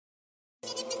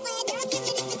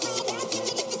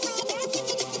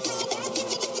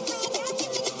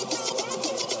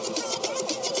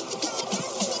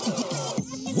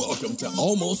to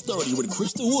Almost 30 with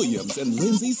Krista Williams and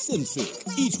Lindsay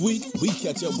Simsick. Each week, we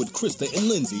catch up with Krista and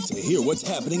Lindsay to hear what's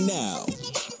happening now,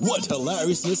 what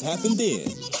hilariousness happened then,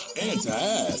 and to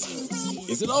ask,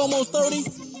 is it almost 30?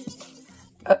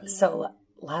 So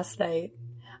last night,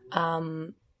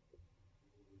 I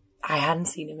hadn't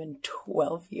seen him in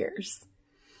 12 years.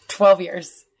 12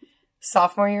 years.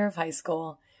 Sophomore year of high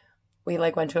school. We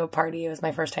went to a party. It was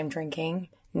my first time drinking.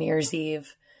 New Year's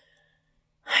Eve.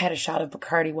 I had a shot of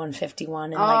Bacardi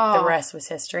 151 and the rest was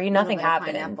history. Nothing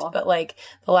happened. Pineapple. But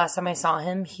the last time I saw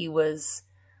him, he was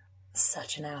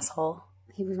such an asshole.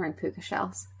 He was wearing puka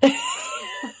shells.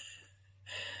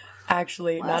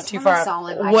 Actually, not too far.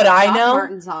 What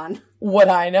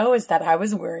I know is that I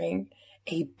was wearing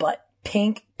a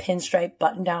pink pinstripe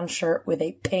button-down shirt with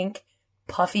a pink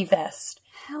puffy vest.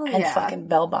 Hell yeah. And fucking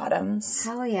bell bottoms.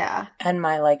 Hell yeah. And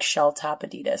my shell top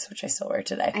Adidas, which I still wear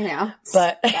today. I know.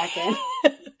 But back in.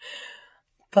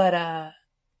 But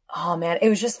oh man, it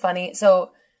was just funny.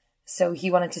 So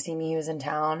he wanted to see me. He was in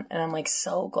town, and I'm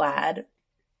so glad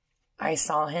I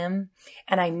saw him,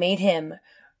 and I made him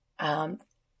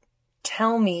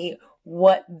tell me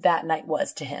what that night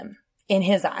was to him in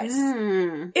his eyes.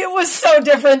 It was so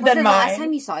different than mine. Was it the last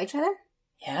time you saw each other?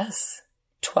 Yes.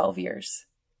 12 years.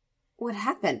 What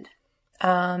happened?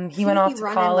 He went off to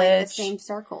college. The same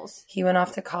circles. He went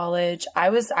off to college. I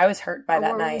was hurt by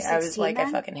that night. I was like, then?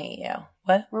 I fucking hate you.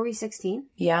 What? Were we 16?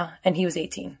 Yeah, and he was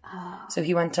 18. Oh. So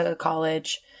he went to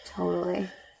college. Totally.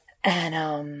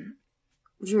 And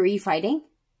were you fighting?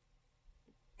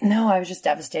 No, I was just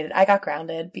devastated. I got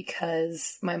grounded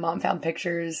because my mom found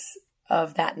pictures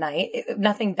of that night.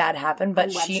 Nothing bad happened,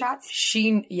 but she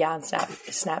on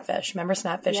Snapfish. Remember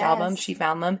Snapfish album? She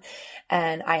found them,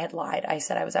 and I had lied. I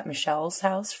said I was at Michelle's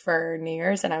house for New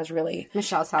Year's, and I was really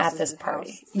Michelle's house at this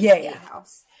party. House. Yeah.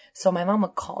 House. So my mom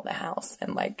would call the house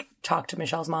and talk to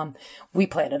Michelle's mom. We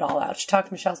planned it all out. She talked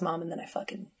to Michelle's mom, and then I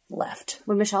fucking left.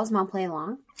 Would Michelle's mom play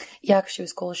along? Yeah, because she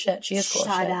was cool as shit. She is cool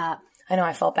as shit. Shut up. I know.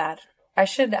 I felt bad. I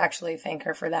should actually thank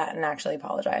her for that and actually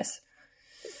apologize.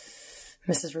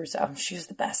 Mrs. Russo. She was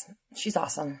the best. She's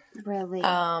awesome. Really?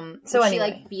 So Would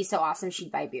anyway. she be so awesome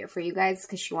she'd buy beer for you guys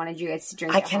because she wanted you guys to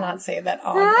drink I cannot say that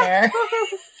on air.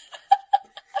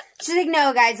 She's like,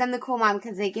 no, guys, I'm the cool mom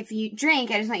because if you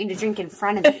drink, I just want you to drink in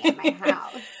front of me at my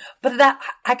house. But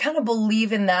I kind of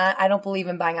believe in that. I don't believe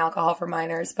in buying alcohol for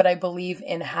minors, but I believe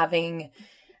in having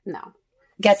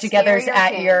get-togethers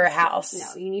at your house.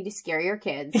 No, you need to scare your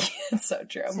kids. It's so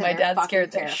true. So my dad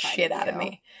scared the shit out of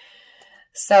me.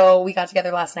 So we got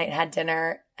together last night, had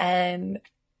dinner, and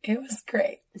it was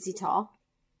great. Is he tall?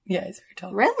 Yeah, he's very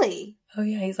tall. Really? Oh,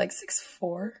 yeah, he's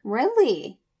 6'4".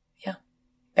 Really? Yeah,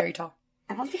 very tall.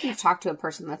 I don't think you've talked to a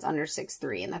person that's under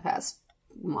 6'3" in the past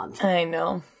month. I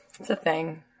know. It's a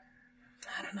thing.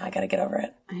 I don't know. I got to get over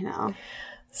it. I know.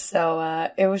 So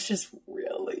it was just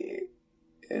really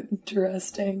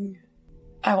interesting.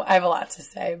 I have a lot to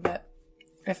say, but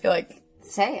I feel like...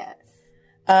 Say it.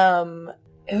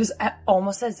 It was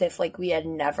almost as if we had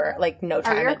never, no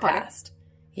time had passed.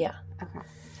 Yeah. Okay.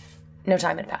 No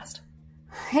time had passed.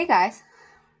 Hey, guys.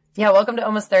 Yeah, welcome to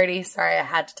Almost 30. Sorry, I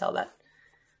had to tell that.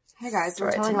 Hey, guys.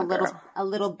 We're telling a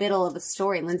little bit of a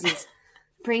story. Lindsay's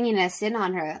bringing us in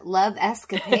on her love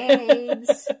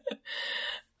escapades.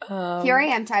 Here I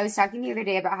am. I was talking the other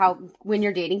day about how when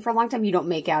you're dating for a long time, you don't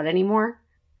make out anymore.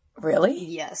 Really?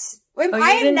 Yes. I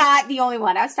am not the only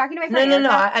one. I was talking to my friend. No.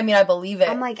 I mean, I believe it.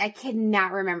 I'm I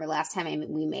cannot remember last time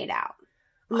we made out.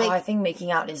 I think making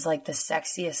out is the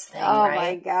sexiest thing, right? Oh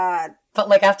my God.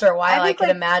 But after a while, I can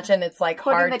imagine it's hard to initiate.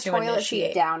 Putting the toilet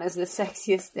seat down is the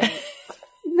sexiest thing.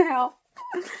 No.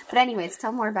 But anyways,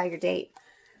 tell more about your date.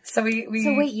 So wait,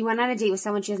 you went on a date with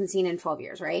someone she hasn't seen in 12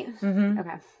 years, right? Mm-hmm.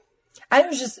 Okay. It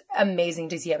was just amazing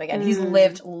to see him again. Mm-hmm. He's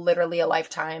lived literally a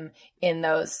lifetime in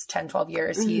those 10, 12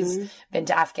 years. Mm-hmm. He's been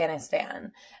to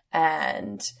Afghanistan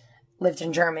and lived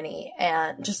in Germany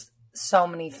and just so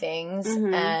many things.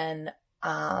 Mm-hmm. And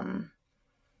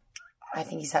I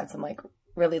think he's had some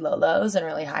really low lows and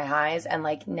really high highs. And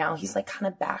now he's kind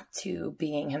of back to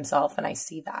being himself. And I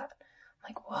see that.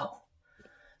 I'm whoa.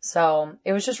 So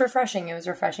it was just refreshing. It was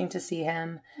refreshing to see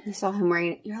him. You saw him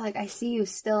wearing, you're I see you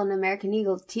still in an American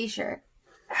Eagle t-shirt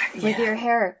with your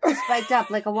hair spiked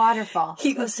up like a waterfall.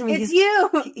 He goes to me, it's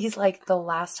you. He's the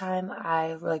last time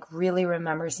I really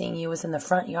remember seeing you was in the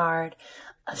front yard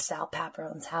of Sal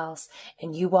Paparone's house.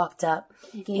 And you walked up.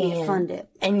 You gave me a fun dip.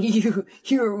 And you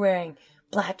were wearing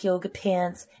black yoga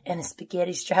pants and a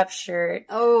spaghetti strap shirt.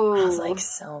 Oh. I was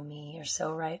so me. You're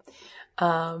so right.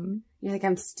 You're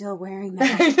I'm still wearing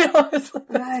that. I know.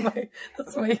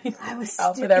 That's my I was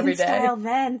outfit every day. Style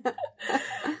then.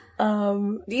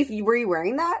 Were you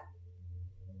wearing that?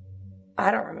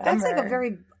 I don't remember. That's like a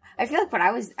very... I feel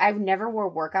like I never wore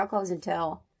workout clothes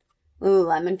until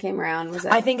Lululemon came around.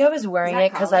 I think I was wearing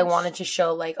it because I wanted to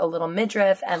show like a little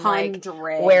midriff and like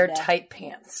wear tight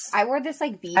pants. I wore this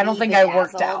like BB I don't think I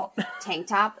worked out. tank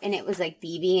top, and it was like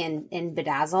BB and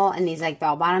bedazzle and these like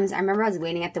bell bottoms. I remember I was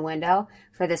waiting at the window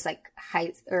for this like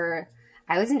I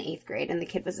was in 8th grade and the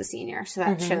kid was a senior, so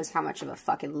that shows how much of a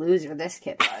fucking loser this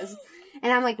kid was.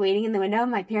 And I'm like waiting in the window,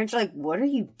 and my parents are like, "What are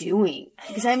you doing?"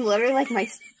 Because I'm literally like my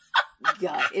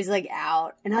gut is like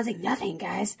out, and I was like, "Nothing,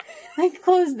 guys." Like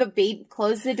closed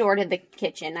the door to the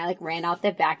kitchen. I like ran out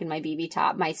the back in my BB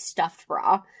top, my stuffed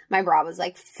bra. My bra was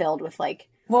like filled with like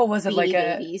what was it like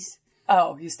babies.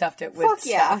 Oh, you stuffed it with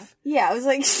stuff. Yeah, it was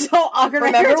like so awkward.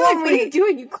 Remember when like, what are you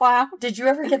doing, you clown? Did you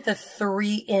ever get the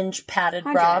 3-inch padded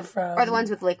bra from? Or the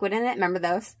ones with liquid in it? Remember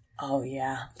those? Oh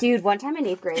yeah, dude. One time in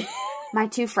 8th grade, my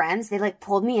 2 friends they like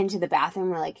pulled me into the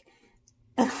bathroom. We're like.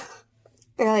 Ugh.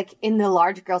 They're like in the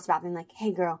large girls' bathroom, like,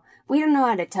 "Hey, girl, we don't know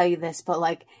how to tell you this, but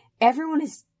like everyone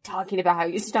is talking about how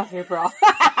you stuff your bra." And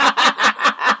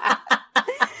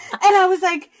I was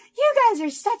like, "You guys are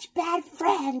such bad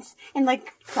friends," and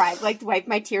like cried, like wiped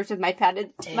my tears with my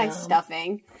my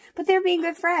stuffing. But they're being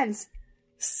good friends.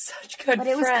 Such good friends. But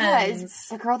it was because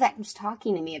the girl that was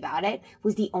talking to me about it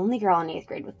was the only girl in 8th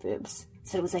grade with boobs.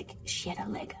 So it was like she had a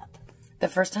leg up. The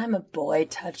first time a boy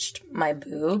touched my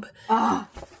boob.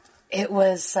 It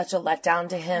was such a letdown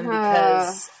to him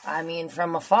because, I mean,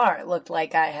 from afar, it looked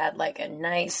like I had, like, a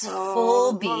nice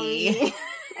full B.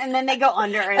 And then they go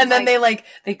under. And then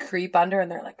they creep under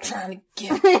and they're, like, trying to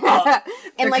get up.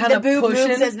 And, like, the boob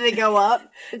moves as they go up.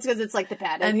 It's because it's, like, the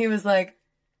padding. And he was like,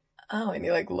 oh, and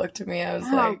he, like, looked at me. I was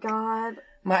like... Oh, God.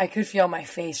 I could feel my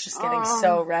face just getting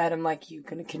so red. I'm like, you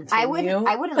gonna continue? I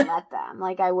wouldn't let them.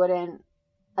 Like, I wouldn't...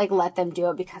 like, let them do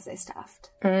it because they stuffed.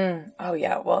 Oh,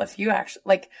 yeah. Well, if you actually...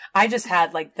 like, I just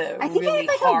had, like, I think I had,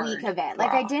 like, a week of it.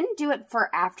 Like, I didn't do it for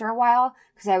after a while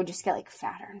because I would just get, like,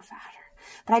 fatter and fatter.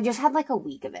 But I just had, like, a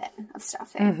week of it, of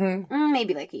stuffing.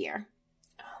 Maybe, like, a year.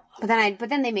 But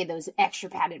then they made those extra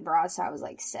padded bras, so I was,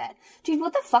 like, set. Dude,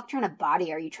 what the fuck kind of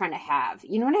body are you trying to have?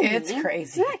 You know what I mean? It's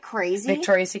crazy. Isn't that crazy?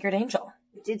 Victoria's Secret Angel.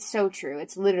 It's so true.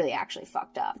 It's literally actually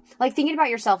fucked up. Like, thinking about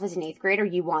yourself as an 8th grader,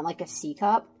 you want, like, a C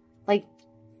cup. Like...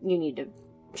 you need to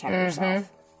check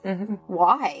yourself.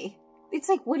 Why? It's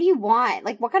like, what do you want?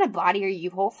 Like, what kind of body are you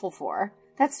hopeful for?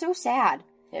 That's so sad.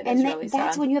 Really sad.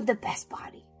 That's when you have the best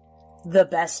body. The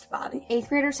best body. 8th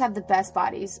graders have the best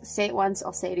bodies. Say it once,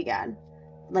 I'll say it again.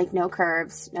 Like, no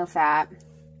curves, no fat.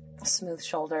 Smooth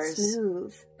shoulders.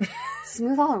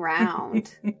 Smooth all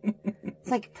around. It's,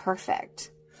 like,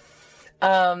 perfect.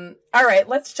 All right,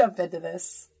 let's jump into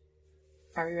this.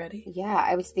 Are we ready? Yeah,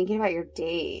 I was thinking about your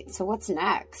date. So what's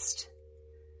next?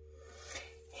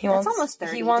 That's almost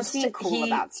 30. He wants to be cool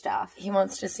about stuff. He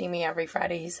wants to see me every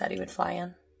Friday. He said he would fly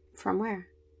in. From where?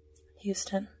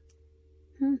 Houston.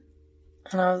 And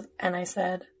I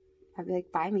said... I'd be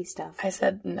like, buy me stuff. I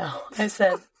said, no. I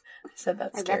said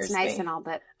that scares that's nice me. And all,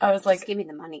 but I was like... give me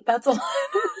the money. That's a lot.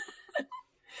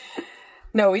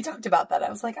 No, we talked about that. I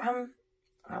was like,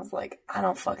 I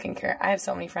don't fucking care. I have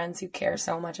so many friends who care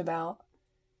so much about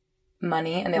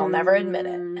money and they'll never admit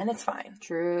it, and it's fine.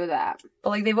 True that. But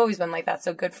like they've always been like that,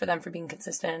 so good for them for being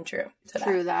consistent and true to that.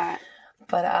 True that.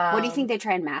 But what do you think they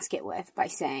try and mask it with by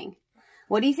saying?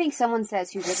 What do you think someone says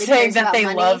who really saying cares that about they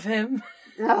money? love him?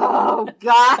 Oh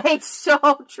God, it's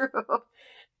so true.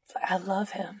 It's like, I love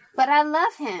him. But I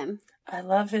love him. I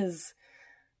love his.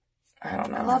 I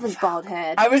don't know. I love his bald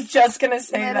head. I was just gonna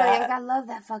say literally, that. Like, I love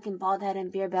that fucking bald head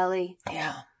and beer belly.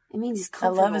 Yeah. It means he's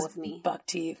comfortable with me. I love his buck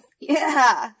teeth.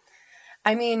 Yeah.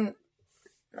 I mean,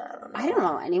 I don't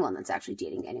know anyone that's actually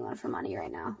dating anyone for money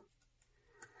right now.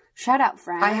 Shout out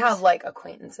friends. I have like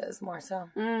acquaintances more so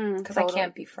because I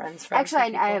can't be friends.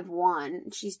 Actually, I have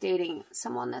one. She's dating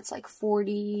someone that's like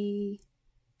 45.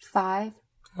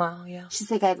 Wow, yeah. She's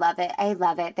like, I love it. I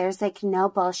love it. There's like no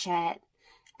bullshit.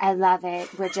 I love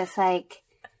it. We're just like,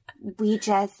 we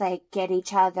just like get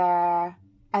each other.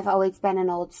 I've always been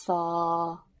an old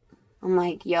soul. I'm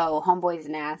like, yo, homeboy's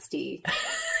nasty.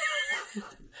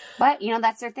 But, you know,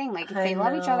 that's their thing. Like, if they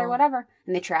love each other, whatever.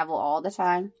 And they travel all the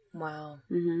time. Wow.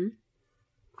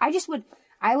 I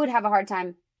would have a hard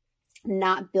time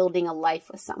not building a life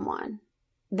with someone.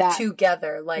 That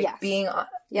together, like being,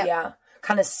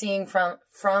 kind of seeing from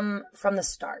the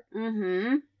start.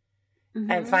 And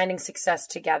finding success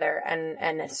together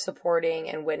and supporting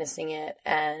and witnessing it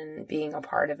and being a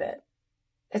part of it.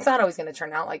 It's not always going to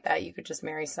turn out like that. You could just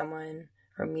marry someone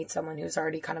or meet someone who's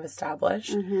already kind of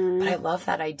established. But I love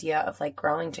that idea of like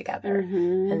growing together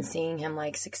and seeing him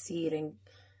like succeed and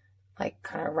like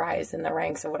kind of rise in the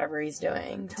ranks of whatever he's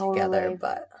doing together.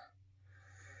 But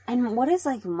and what is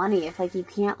like money if like you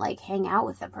can't like hang out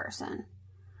with the person?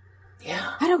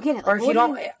 Yeah, I don't get it. Like, or if you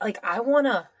don't like, I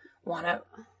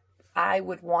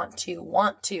would want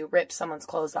to rip someone's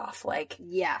clothes off, like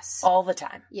yes, all the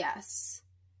time. Yes,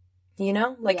 you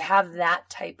know, like have that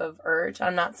type of urge.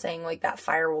 I'm not saying like that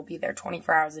fire will be there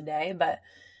 24 hours a day, but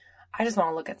I just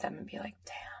want to look at them and be like,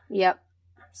 damn. Yep.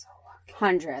 I'm so lucky.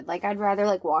 100. Like I'd rather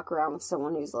like walk around with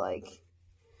someone who's like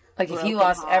if you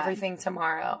lost everything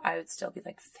tomorrow, I would still be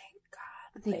like, thank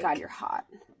God. Thank God you're hot.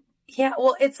 Yeah,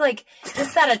 well, it's like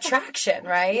just that attraction,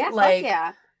 right? Yeah, like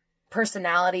yeah.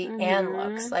 Personality and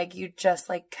looks. Like you just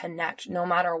like connect. No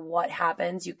matter what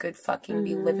happens, you could fucking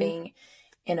be living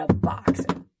in a box.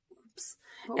 Oops.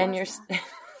 And you're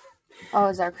oh,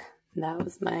 is that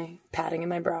was my padding in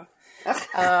my bra.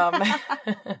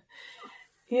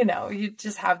 You know, you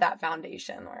just have that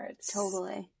foundation where it's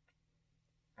totally.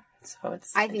 So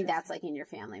it's. I think that's like in your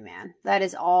family, man. That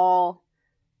is all.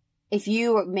 If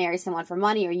you marry someone for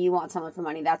money or you want someone for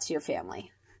money, that's your family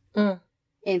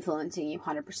influencing you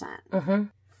 100%. Mm-hmm.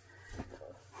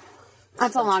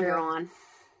 That's how long you're on.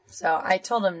 So I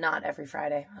told him not every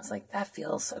Friday. I was like, that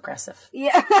feels aggressive.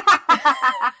 Yeah.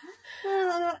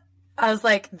 I was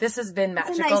like, this has been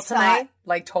magical tonight.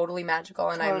 Like totally magical.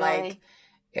 And I'm like,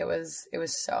 it was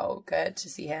so good to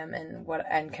see him and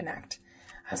connect.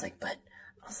 I was like,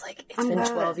 it's been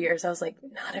 12 years. I was like,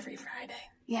 not every Friday.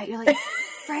 Yeah, you're like,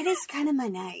 Friday's kind of my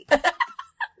night. I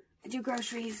do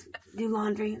groceries, do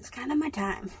laundry. It's kind of my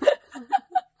time.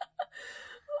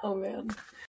 Oh, man.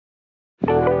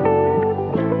 I'm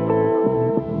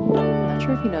not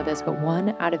sure if you know this, but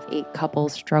 1 out of 8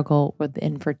 couples struggle with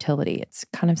infertility. It's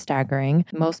kind of staggering.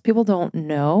 Most people don't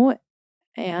know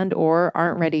and or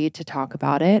aren't ready to talk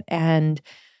about it. And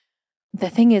the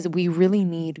thing is, we really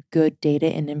need good data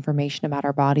and information about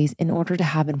our bodies in order to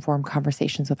have informed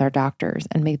conversations with our doctors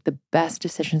and make the best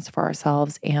decisions for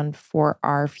ourselves and for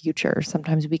our future.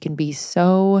 Sometimes we can be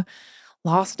so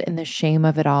lost in the shame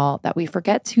of it all that we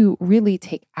forget to really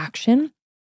take action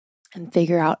and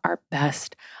figure out our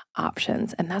best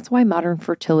options. And that's why Modern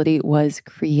Fertility was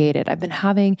created. I've been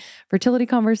having fertility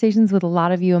conversations with a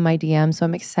lot of you in my DMs, so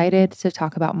I'm excited to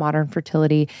talk about Modern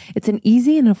Fertility. It's an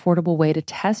easy and affordable way to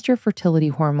test your fertility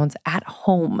hormones at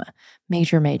home.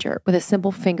 Major. With a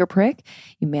simple finger prick,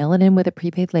 you mail it in with a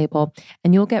prepaid label,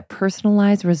 and you'll get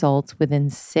personalized results within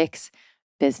 6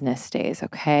 business days,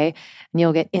 okay? And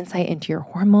you'll get insight into your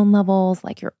hormone levels,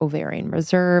 like your ovarian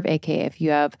reserve, aka if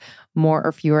you have more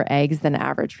or fewer eggs than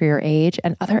average for your age,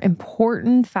 and other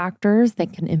important factors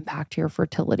that can impact your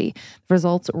fertility. The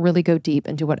results really go deep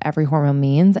into what every hormone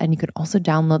means, and you can also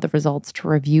download the results to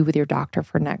review with your doctor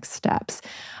for next steps.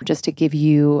 Just to give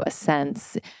you a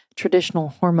sense, traditional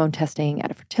hormone testing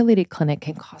at a fertility clinic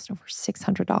can cost over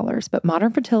 $600, but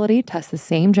Modern Fertility tests the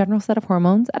same general set of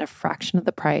hormones at a fraction of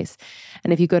the price.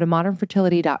 And if you go to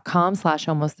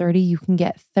modernfertility.com/almost30, you can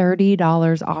get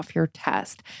 $30 off your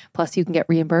test. Plus, you can get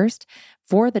reimbursed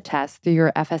for the test through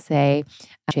your FSA,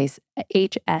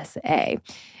 HSA.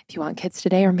 If you want kids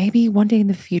today or maybe one day in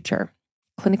the future,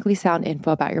 clinically sound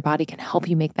info about your body can help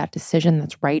you make that decision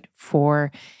that's right for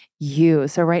you.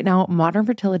 So right now, Modern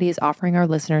Fertility is offering our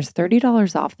listeners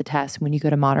 $30 off the test when you go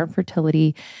to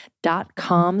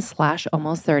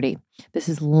modernfertility.com/almost30. This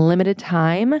is limited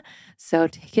time, so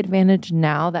take advantage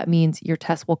now. That means your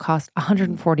test will cost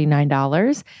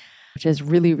 $149, which is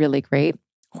really, really great.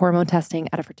 Hormone testing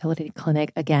at a fertility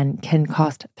clinic, again, can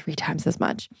cost 3 times as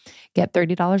much. Get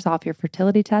 $30 off your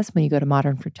fertility test when you go to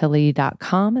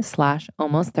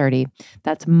modernfertility.com/almost30.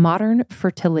 That's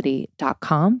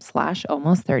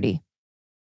modernfertility.com/almost30.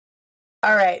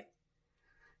 All right.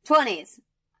 20s,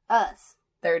 us.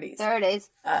 30s,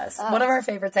 us. One of our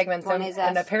favorite segments,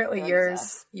 and apparently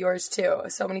yours too.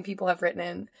 So many people have written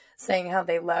in saying how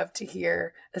they love to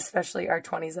hear, especially our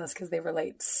 20s us, because they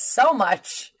relate so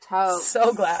much.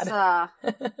 So glad.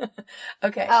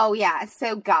 Okay. Oh yeah.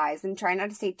 So guys, I'm trying not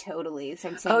to say totally. So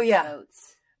I'm saying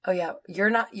totes. Oh yeah. You're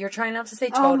trying not to say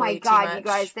totally. Oh my God, too much. you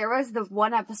guys. There was the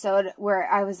one episode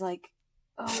where I was like,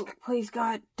 oh, please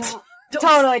God, don't.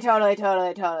 Totally.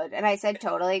 And I said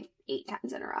totally 8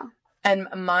 times in a row. And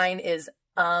mine is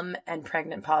and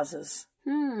pregnant pauses.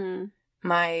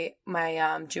 My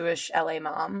Jewish LA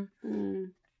mom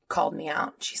called me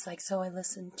out. She's like, so I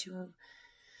listened to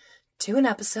an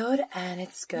episode and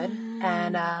it's good.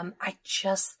 And I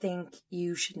just think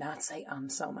you should not say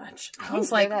so much. I didn't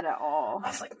hear that at all. I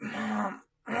was like, Mom.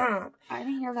 I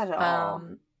didn't hear that at all.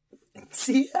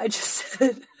 See, I just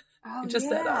said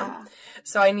said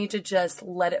So I need to just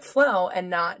let it flow and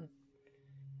not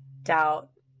doubt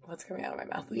What's coming out of my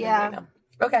mouth? Yeah. Right now.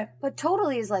 Okay. But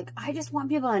totally is like, I just want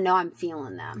people to know I'm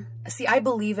feeling them. See, I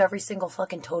believe every single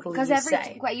fucking totally you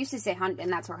say. I used to say 100,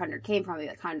 and that's where 100 came from,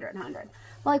 like 100.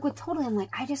 But like with totally, I'm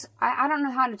like, I don't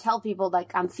know how to tell people,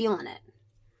 like, I'm feeling it.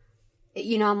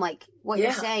 You know, I'm like, what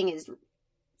you're saying is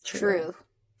true.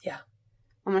 Yeah.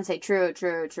 I'm going to say true.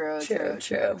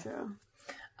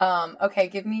 Okay,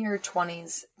 give me your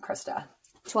 20s, Krista.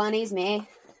 20s me.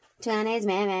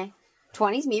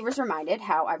 20s me was reminded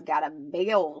how I've got a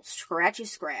big old scratch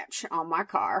on my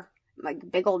car.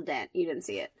 Like, big old dent. You didn't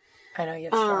see it. I know, you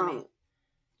have to show me.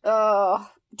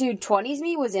 Dude, 20s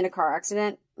me was in a car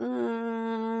accident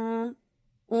once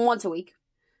a week.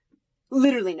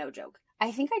 Literally no joke.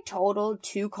 I think I totaled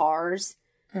 2 cars.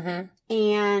 Mm-hmm.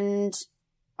 And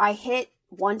I hit,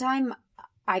 one time,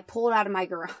 I pulled out of my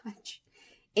garage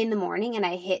in the morning and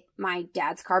I hit my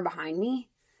dad's car behind me.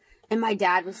 And my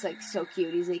dad was, like, so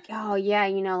cute. He's like, oh, yeah,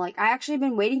 you know, like, I actually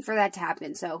been waiting for that to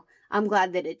happen, so I'm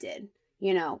glad that it did.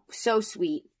 You know, so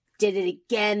sweet. Did it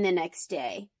again the next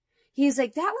day. He's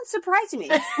like, that one surprised me.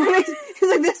 He's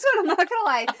like, this one, I'm not gonna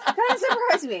lie, kind of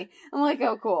surprised me. I'm like,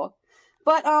 oh, cool.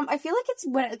 But I feel like it's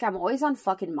when, like, I'm always on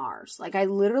fucking Mars. Like, I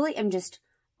literally am just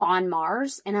on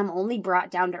Mars, and I'm only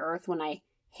brought down to Earth when I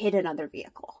hit another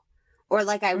vehicle. Or,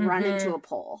 like, I run into a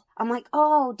pole. I'm like,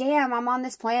 oh, damn, I'm on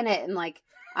this planet, and, like,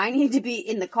 I need to be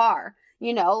in the car,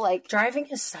 you know, like. Driving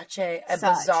is such a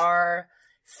bizarre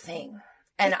thing.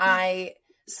 And do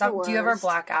you ever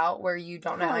black out where you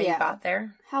don't know how you got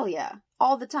there? Hell yeah.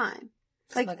 All the time.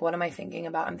 Like, what am I thinking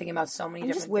about? I'm thinking about so many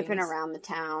different things. I'm just whipping around the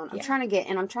town. I'm trying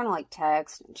to like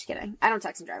text. I'm just kidding. I don't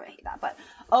text and drive. I hate that. But,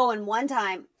 and one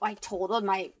time I totaled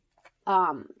my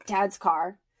dad's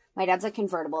car. My dad's like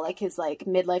convertible, like his like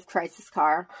midlife crisis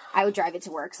car. I would drive it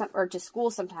to work or to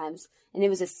school sometimes. And it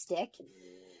was a stick.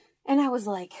 And I was,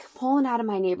 like, pulling out of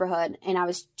my neighborhood, and I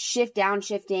was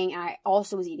shifting, and I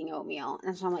also was eating oatmeal.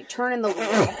 And so I'm, like, turning the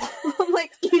wheel. I'm,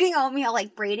 like, eating oatmeal,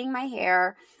 like, braiding my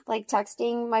hair, like,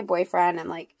 texting my boyfriend,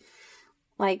 and, like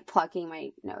plucking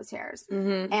my nose hairs.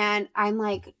 Mm-hmm. And I'm,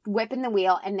 like, whipping the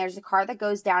wheel, and there's a car that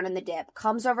goes down in the dip,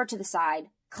 comes over to the side,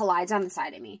 collides on the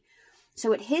side of me.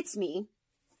 So it hits me,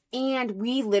 and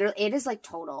it is, like,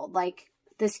 total, like,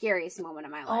 the scariest moment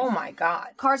of my life. Oh, my God.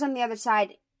 Car's on the other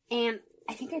side, and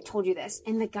I think I told you this,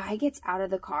 and the guy gets out of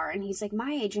the car, and he's like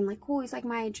my age. I'm like, cool, he's like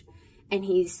my age. And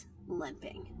he's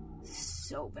limping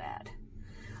so bad.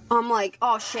 I'm like,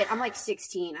 oh shit, I'm like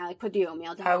 16. I like put the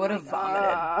oatmeal down. I would have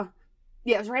vomited.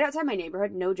 Yeah, it was right outside my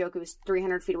neighborhood. No joke, it was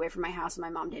 300 feet away from my house, and my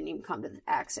mom didn't even come to the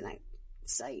accident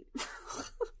site.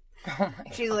 Oh my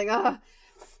She's like, ugh.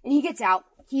 And he gets out.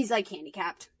 He's, like,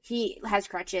 handicapped. He has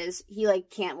crutches. He, like,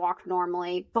 can't walk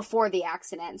normally before the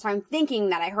accident. So I'm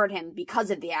thinking that I hurt him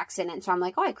because of the accident. So I'm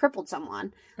like, oh, I crippled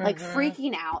someone. Like,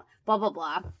 freaking out, blah, blah,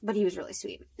 blah. But he was really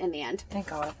sweet in the end. Thank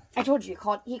God. I told you,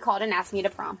 he called and asked me to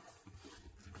prom.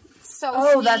 So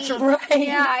sweet. That's right.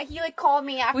 Yeah, he, like, called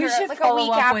me after, like, a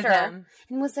week after.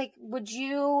 And was like, would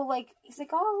you, like, he's like,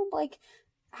 oh, like,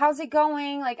 how's it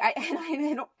going? Like, I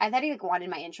thought he, like, wanted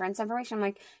my insurance information. I'm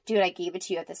like, dude, I gave it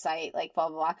to you at the site, like, blah,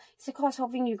 blah, blah. He's like, oh, I was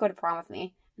hoping you'd go to prom with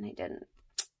me. And I didn't.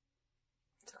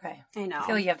 It's okay. I know. I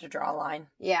feel like you have to draw a line.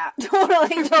 Yeah,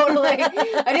 totally.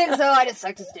 I didn't, so I just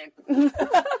sucked a stick.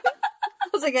 I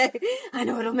was like, I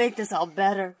know it'll make this all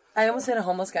better. I almost hit a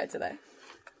homeless guy today.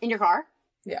 In your car?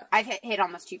 Yeah. I've hit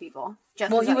almost 2 people.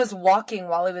 He was walking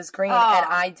while it was green, and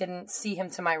I didn't see him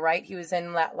to my right. He was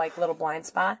in that, like, little blind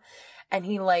spot. And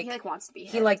he wants to be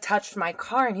hit. He, like, touched my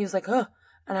car, and he was like, oh.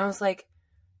 And I was like,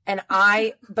 but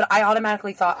I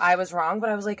automatically thought I was wrong, but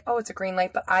I was like, oh, it's a green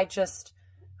light. But I was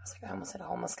like, I almost hit a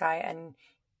homeless guy, and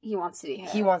he wants to be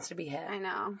hit. He wants to be hit. I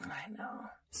know.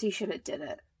 So you should have did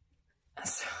it.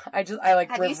 So I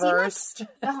reversed. You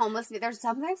seen, like, the homeless? There's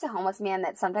sometimes a homeless man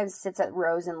that sometimes sits at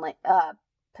Rose and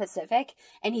Pacific,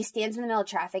 and he stands in the middle of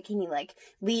traffic, and he, like,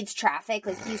 leads traffic,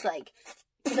 like, he's, like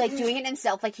doing it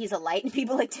himself, like he's a light, and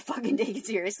people, like, to fucking take it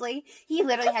seriously. He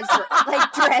literally has,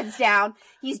 like, dreads down.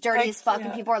 He's dirty as fuck,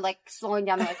 and people are, like, slowing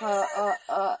down. They're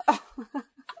like,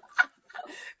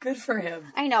 Good for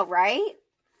him. I know, right?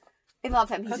 I love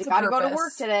him. He's like, gotta go to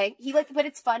work today. But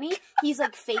it's funny. He's,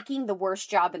 like, faking the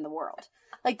worst job in the world.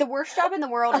 Like, the worst job in the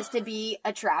world is to be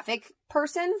a traffic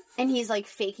person, and he's, like,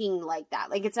 faking like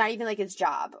that. Like, it's not even, like, his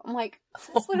job. I'm like,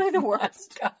 that's literally the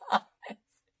worst. God.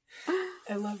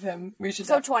 I love him. We should.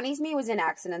 So 20s me was in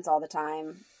accidents all the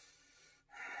time.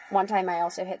 One time I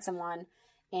also hit someone,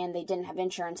 and they didn't have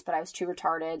insurance, but I was too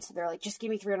retarded, so they're like, just give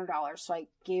me $300. So I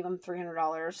gave them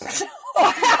 $300.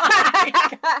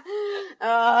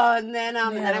 And then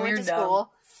I went to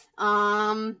school.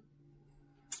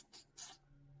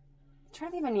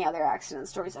 trying to think of any other accident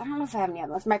stories. I don't know if I have any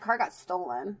other ones. My car got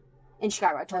stolen in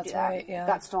Chicago. I told you that. Right, yeah.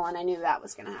 Got stolen. I knew that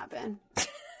was going to happen.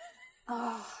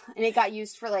 And it got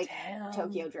used for, like,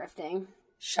 Tokyo drifting.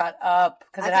 Shut up,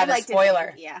 because it had a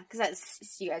spoiler. Yeah, because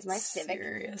that's, you guys, my Civic.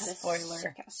 Serious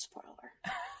spoiler. Got a spoiler.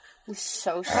 It was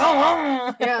so short.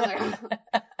 My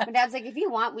dad's like, if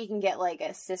you want, we can get, like,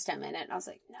 a system in it. And I was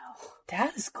like, no.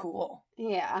 That is cool.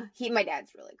 Yeah. My dad's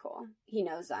really cool. He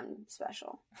knows I'm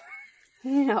special.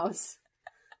 He knows.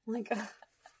 I'm like, ugh.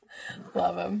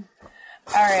 Love him.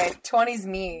 All right, 20's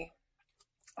me.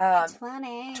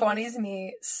 20's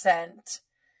me sent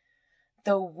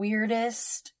the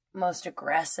weirdest, most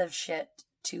aggressive shit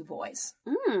to boys.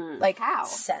 Like how?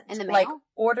 Sent. In the mail? Like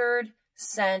ordered,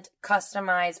 sent,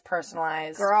 customized,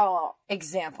 personalized. Girl.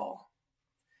 Example.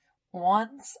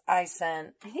 Once I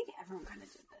sent... I think everyone kind of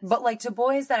did this. But like to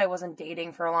boys that I wasn't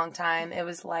dating for a long time, it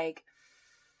was like,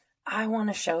 I want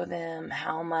to show them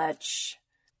how much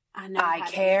I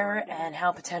care and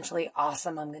how potentially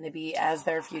awesome I'm going to be as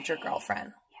their future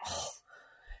girlfriend. Yes.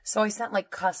 So I sent like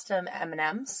custom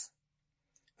M&Ms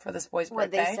for this boy's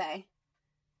birthday. What'd they say?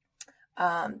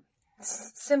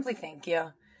 Simply thank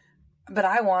you. But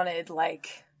I wanted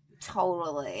like...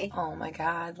 Totally. Oh my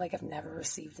God, like I've never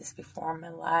received this before in my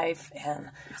life. And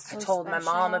so I told my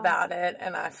mom about it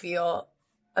and I feel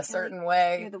a certain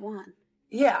way. You're the one.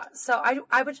 Yeah. So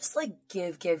I would just like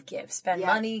give. Spend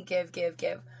money, give.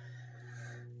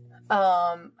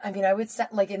 I mean, I would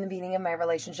set like in the beginning of my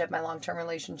relationship, my long-term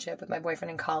relationship with my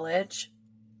boyfriend in college,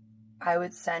 I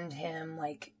would send him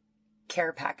like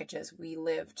care packages. We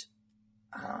lived,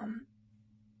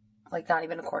 like not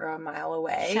even a quarter of a mile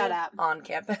away. Shut up. On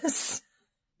campus.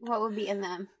 What would be in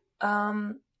them?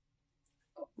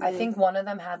 I think one of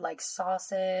them had like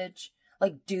sausage,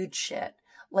 like dude shit.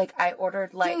 Like I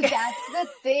ordered like... Dude, that's the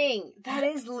thing. That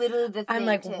is literally the thing. I'm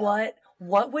like, too.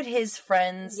 What would his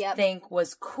friends think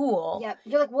was cool? Yep.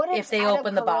 You're like, what if they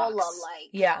open the box? Like?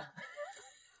 Yeah.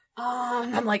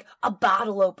 I'm like, a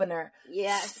bottle opener.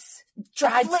 Yes.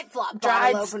 Dried flip-flop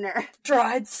bottle opener.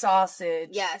 Dried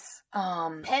sausage. Yes.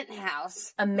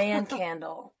 Penthouse. A man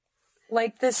candle.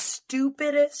 Like the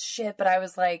stupidest shit, but I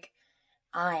was like,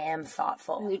 I am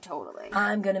thoughtful. Totally.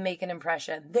 I'm going to make an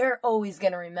impression. They're always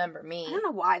going to remember me. I don't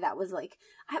know why that was like...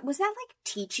 Was that like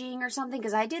teaching or something?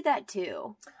 Because I did that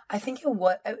too. I think it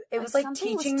was like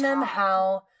teaching them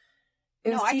how...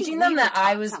 It was teaching them that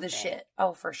I was the shit.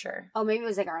 Oh, for sure. Oh, maybe it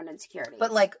was like our own insecurities.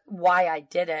 But like why I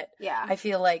did it. Yeah. I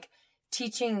feel like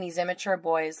teaching these immature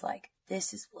boys like,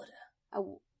 this is what a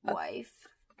wife...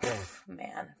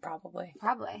 Man, probably.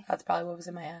 Probably. That's probably what was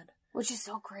in my head. Which is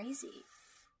so crazy.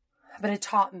 But it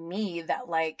taught me that,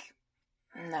 like,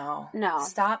 no.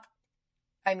 Stop.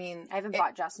 I mean. I haven't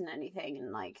bought Justin anything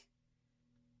and, like.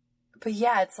 But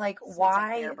yeah, it's like,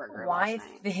 why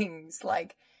things?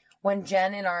 Like, when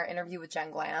Jen, in our interview with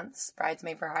Jen Glantz,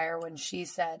 Bridesmaid for Hire, when she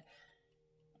said,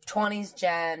 20s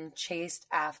Jen chased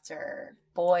after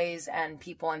boys and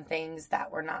people and things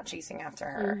that were not chasing after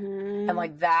her. Mm-hmm. And,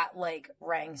 like, that, like,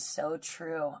 rang so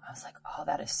true. I was like, oh,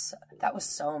 that was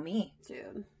so me.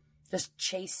 Dude. Just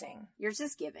chasing. You're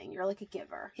just giving. You're like a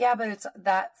giver. Yeah, but it's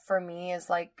that for me is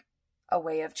like a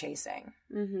way of chasing.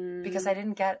 Mm-hmm. Because I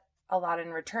didn't get a lot in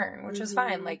return, which was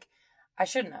fine. Like, I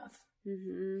shouldn't have.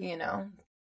 Mm-hmm. You know?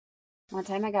 One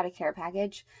time I got a care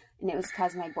package, and it was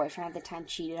because my boyfriend at the time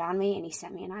cheated on me, and he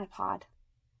sent me an iPod.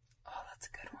 Oh, that's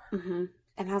a good one. Mm-hmm.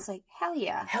 And I was like, hell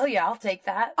yeah. Hell yeah, I'll take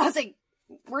that. I was like,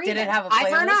 did it have a playlist? Eye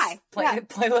for an eye.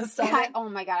 Playlist on it? Oh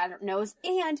my God, I don't know. And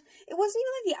it wasn't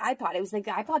even like the iPod. It was like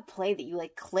the iPod Play that you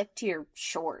like click to your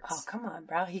shorts. Oh, come on,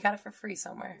 bro. He got it for free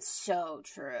somewhere. So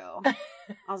true. I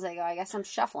was like, oh, I guess I'm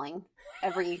shuffling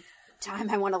every time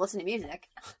I want to listen to music.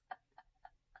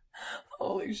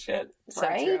 Holy shit. So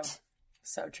right? True.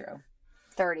 So true.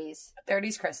 30s,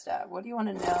 Krista. What do you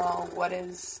want to know? What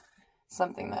is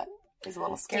something that is a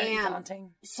little scary and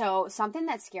daunting? So something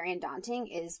that's scary and daunting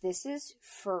is this is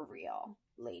for real,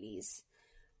 ladies.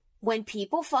 When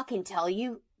people fucking tell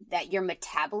you that your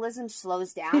metabolism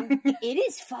slows down, it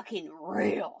is fucking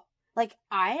real. Like,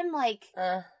 I am like,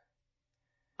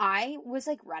 I was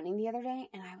like running the other day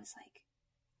and I was like,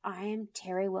 I am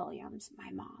Terry Williams,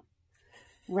 my mom,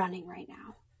 running right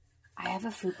now. I have a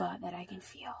fupa that I can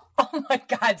feel. Oh my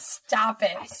God, stop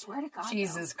it. I swear to God.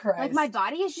 Jesus Christ. Like, my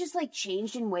body is just like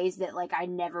changed in ways that like I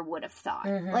never would have thought.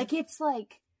 Mm-hmm. Like, it's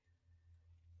like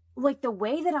the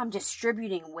way that I'm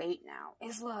distributing weight now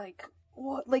is like,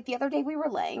 what? Like the other day we were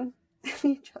laying,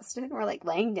 Justin, we're like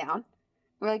laying down.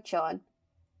 We're like chilling.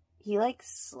 He like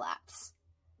slaps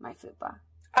my fupa.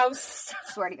 Oh,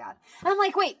 swear to God. And I'm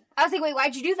like, wait. I was like, wait,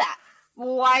 why'd you do that?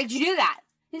 Why'd you do that?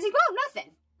 He's like, oh,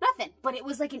 nothing. Nothing. But it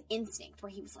was like an instinct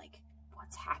where he was like,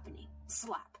 what's happening?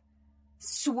 Slap.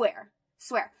 Swear.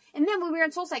 And then when we were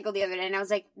on Soul Cycle the other day, and I was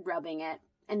like rubbing it,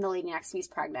 and the lady next to me is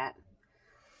pregnant.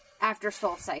 After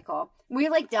Soul Cycle.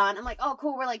 We're like done. I'm like, oh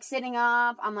cool, we're like sitting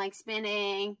up. I'm like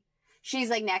spinning. She's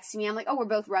like next to me. I'm like, oh, we're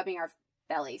both rubbing our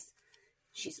bellies.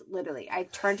 She's literally, I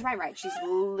turned to my right. She's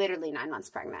literally 9 months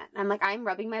pregnant. I'm like, I'm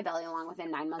rubbing my belly along with a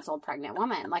 9 months old pregnant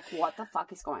woman. Like, what the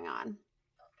fuck is going on?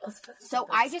 So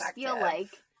I just feel like,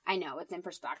 I know, it's in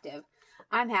perspective.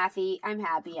 I'm happy, I'm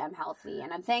healthy,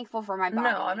 and I'm thankful for my body.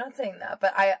 No, I'm not saying that,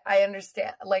 but I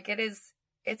understand. Like,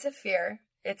 it's a fear.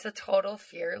 It's a total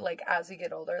fear. Like, as we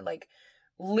get older, like,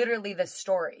 literally the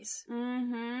stories.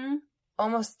 Mm-hmm.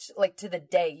 Almost, like, to the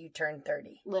day you turn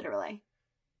 30. Literally.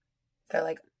 They're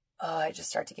like, oh, I just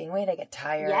start to gain weight. I get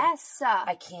tired. Yes.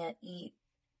 I can't eat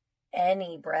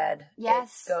any bread.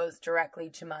 Yes. It goes directly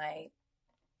to my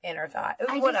inner thought.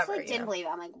 I whatever, just, like, didn't believe it.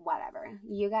 I'm like, whatever.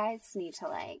 You guys need to,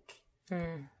 like,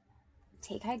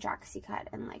 take Hydroxycut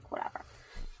and, like, whatever.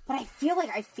 But I feel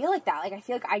like that. Like, I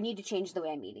feel like I need to change the way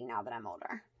I'm eating now that I'm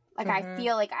older. Like, I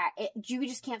feel like you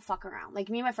just can't fuck around. Like,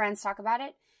 me and my friends talk about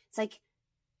it. It's like,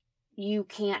 you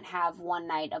can't have one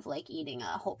night of, like, eating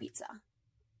a whole pizza.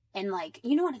 And, like,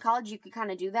 you know, in college, you could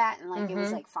kind of do that, and, like, it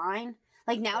was, like, fine.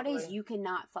 Like, nowadays, you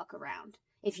cannot fuck around.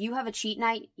 If you have a cheat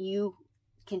night, you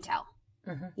can tell.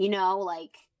 You know,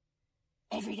 like,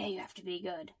 every day you have to be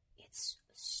good. It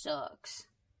sucks.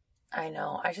 I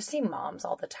know. I just see moms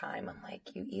all the time. I'm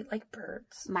like, you eat like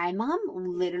birds. My mom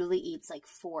literally eats, like,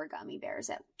 4 gummy bears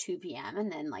at 2 p.m. and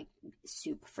then, like,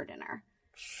 soup for dinner.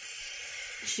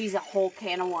 She's a whole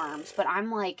can of worms. But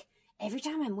I'm, like, every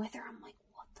time I'm with her, I'm like,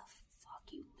 what the fuck?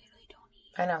 You literally don't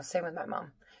eat. I know. Same with my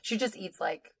mom. She just eats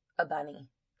like a bunny.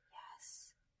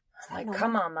 Yes. I'm like,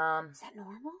 come on, Mom. Is that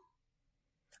normal?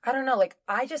 I don't know. Like,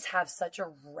 I just have such a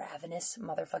ravenous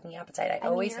motherfucking appetite. I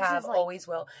always have, like, always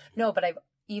will. No, but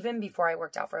even before I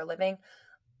worked out for a living,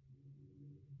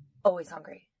 always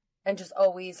hungry. And just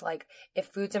always, like, if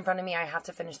food's in front of me, I have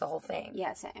to finish the whole thing.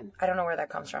 Yeah, same. I don't know where that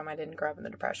comes from. I didn't grow up in the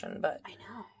Depression, but... I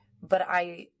know.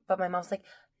 But my mom's like,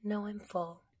 no, I'm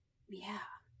full. Yeah.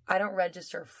 I don't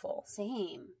register full.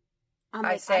 Same.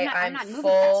 I say I'm not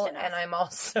full, and I'm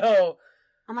also...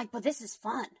 I'm like, but this is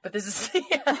fun. But this is...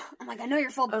 Yeah. I'm like, I know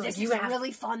you're full, but this is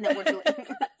really fun that we're doing.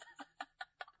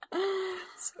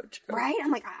 So true. Right?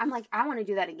 I'm like, I want to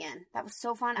do that again. That was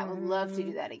so fun. I would love to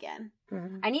do that again.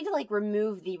 I need to, like,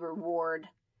 remove the reward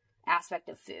aspect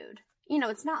of food. You know,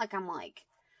 it's not like I'm like,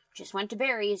 just went to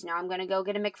Barry's, now I'm going to go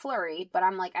get a McFlurry. But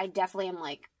I'm like, I definitely am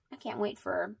like, I can't wait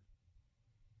for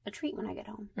a treat when I get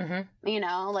home. You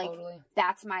know, like,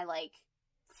 that's my, like,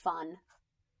 fun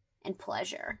and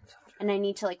pleasure. So and I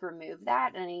need to, like, remove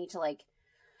that. And I need to, like,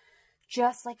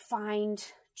 just, like, find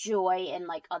joy in,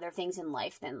 like, other things in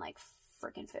life than, like,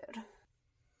 freaking food.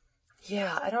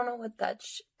 Yeah, I don't know what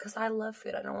because I love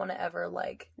food. I don't want to ever,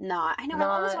 like... I know,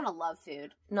 I always want to love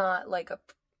food. Not, like,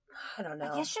 I don't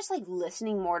know. I guess just, like,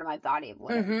 listening more to my body of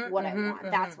what I want.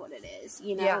 That's what it is.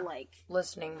 You know, like...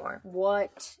 Listening more.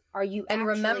 What are you and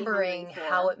remembering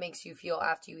how it makes you feel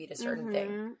after you eat a certain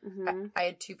thing. I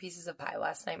had 2 pieces of pie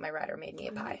last night. My rider made me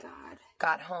a pie. Oh, my God.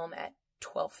 Got home at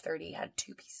 12:30, had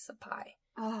 2 pieces of pie.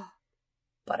 Oh.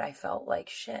 But I felt like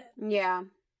shit. Yeah.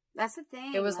 That's the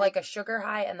thing. It was like a sugar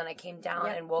high, and then I came down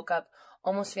and woke up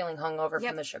almost feeling hungover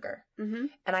from the sugar. And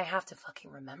I have to fucking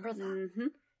remember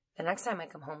that. The next time I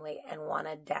come home late and want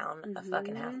to down a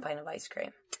fucking half pint of ice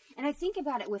cream. And I think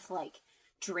about it with, like,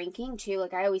 drinking, too.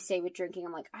 Like, I always say with drinking,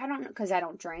 I'm like, I don't know, because I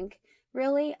don't drink,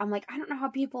 really. I'm like, I don't know how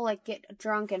people, like, get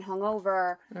drunk and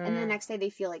hungover, and the next day they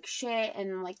feel like shit, and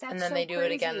I'm like, that's so crazy. And then they do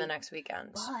it again the next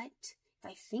weekend. But... if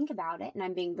I think about it, and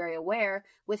I'm being very aware,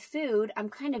 with food, I'm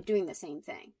kind of doing the same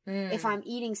thing. If I'm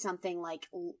eating something like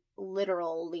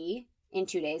literally in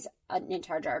 2 days, an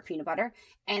entire jar of peanut butter,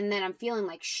 and then I'm feeling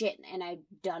like shit and I've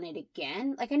done it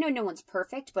again. Like, I know no one's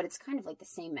perfect, but it's kind of like the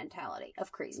same mentality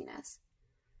of craziness.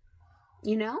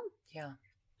 You know? Yeah.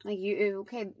 Like,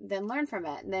 okay, then learn from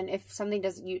it. And then if something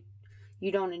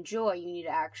you don't enjoy, you need to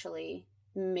actually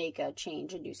make a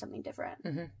change and do something different.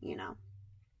 You know?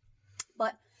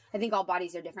 But... I think all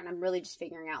bodies are different. I'm really just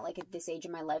figuring out, like, at this age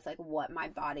of my life, like, what my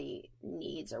body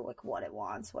needs or, like, what it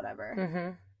wants,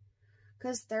 whatever.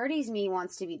 Because 30s me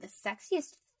wants to be the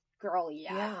sexiest girl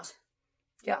yet.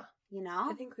 Yeah. You know?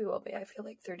 I think we will be. I feel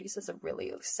like 30s is a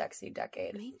really sexy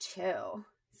decade. Me too.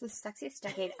 It's the sexiest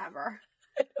decade ever.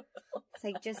 It's,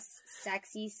 like, just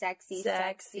sexy.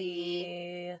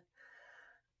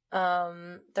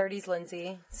 30s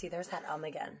Lindsay. See, there's that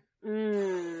again.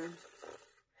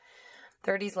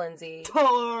 30s Lindsay.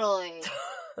 Totally.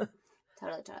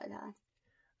 Totally.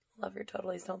 Love your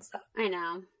totallys, don't stop. I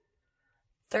know.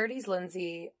 30s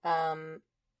Lindsay, 401k.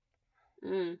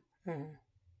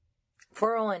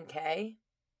 Damn.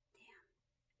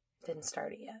 Didn't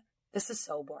start it yet. This is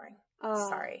so boring.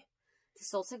 Sorry. The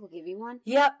SoulCycle will give you one?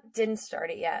 Yep, didn't start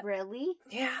it yet. Really?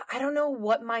 Yeah, I don't know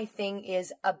what my thing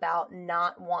is about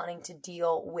not wanting to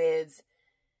deal with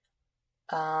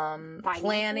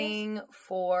planning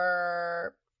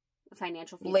for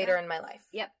financial future? Later in my life.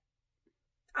 Yep.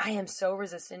 I am so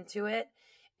resistant to it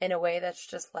in a way that's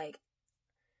just like,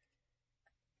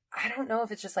 I don't know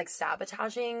if it's just like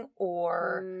sabotaging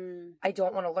or I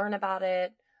don't want to learn about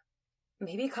it.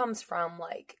 Maybe it comes from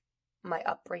like my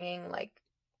upbringing. Like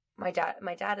my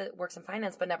dad works in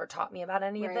finance, but never taught me about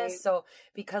any of this. So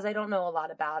because I don't know a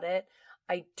lot about it,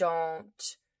 I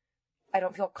don't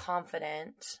feel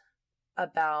confident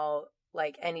about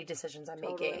like any decisions I'm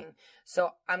making.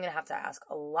 So I'm going to have to ask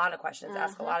a lot of questions,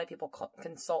 ask a lot of people,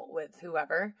 consult with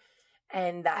whoever.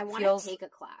 And that I want feels to take a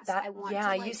class. That, I want yeah,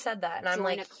 to, like, you said that. And I'm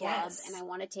like, a club, yes. And I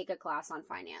want to take a class on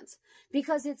finance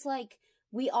because it's like,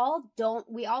 we all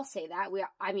say that.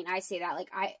 I say that, like,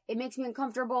 it makes me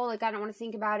uncomfortable. Like, I don't want to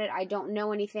think about it. I don't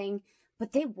know anything,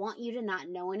 but they want you to not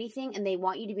know anything and they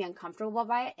want you to be uncomfortable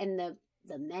by it. And the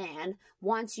man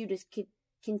wants you to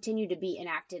continue to be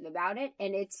inactive about it.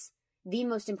 And it's the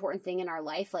most important thing in our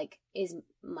life, like, is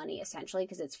money, essentially,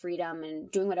 because it's freedom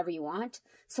and doing whatever you want.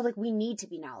 So, like, we need to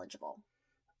be knowledgeable.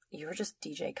 You were just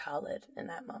DJ Khaled in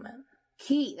that moment.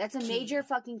 That's a major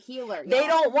fucking keeler. They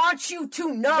don't want you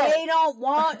to know. They don't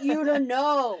want you to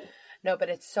know. No, but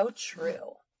it's so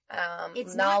true.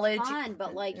 It's knowledge, not fun,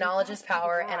 but like knowledge is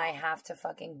power, and I have to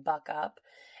fucking buck up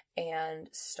and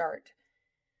start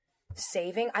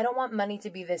saving. I don't want money to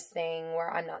be this thing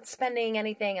where I'm not spending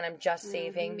anything and I'm just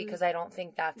saving because I don't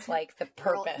think that's like the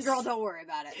purpose. Girl, don't worry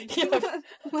about it.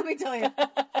 Let me tell you.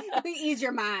 Ease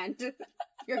your mind.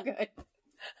 You're good.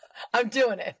 I'm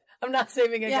doing it. I'm not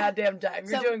saving a goddamn dime.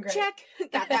 You're doing great. Check.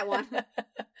 Got that one.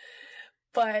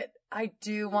 But I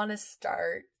do want to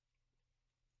start.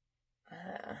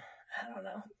 I don't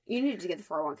know. You need to get the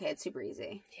 401k. It's super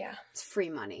easy. Yeah. It's free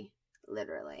money.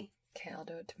 Literally. Okay, I'll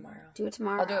do it tomorrow. Do it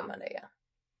tomorrow. I'll do it Monday, yeah.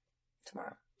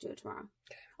 Tomorrow. Do it tomorrow.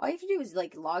 Okay. All you have to do is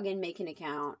like log in, make an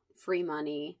account, free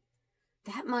money.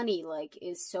 That money like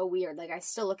is so weird. Like I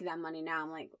still look at that money now.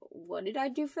 I'm like, what did I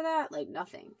do for that? Like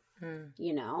nothing.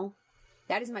 You know?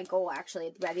 That is my goal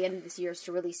actually by the end of this year is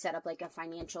to really set up like a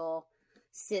financial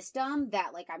system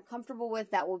that like I'm comfortable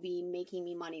with that will be making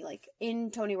me money. Like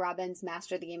in Tony Robbins'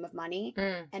 Master the Game of Money.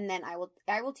 And then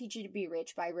I will Teach You to Be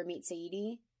Rich by Ramit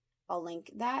Sethi. I'll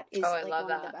link that. Is like one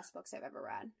of the best books I've ever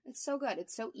read. It's so good.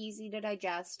 It's so easy to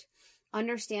digest,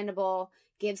 understandable,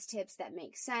 gives tips that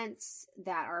make sense,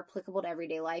 that are applicable to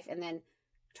everyday life. And then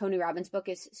Tony Robbins' book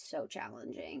is so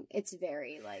challenging. It's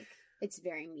very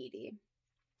meaty.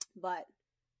 But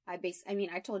I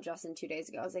told Justin 2 days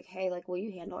ago, I was like, hey, like, will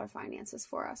you handle our finances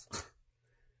for us?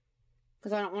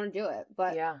 Because I don't want to do it,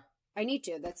 but yeah, I need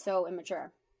to. That's so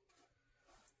immature.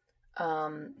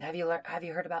 Have you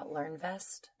heard about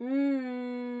LearnVest?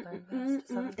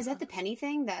 Is that the penny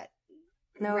thing that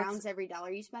rounds every dollar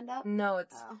you spend up? No,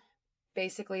 it's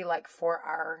basically like for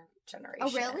our generation.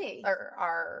 Oh, really?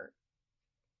 Or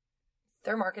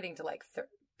they're marketing to like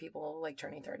people like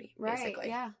turning 30, basically.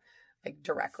 Yeah. Like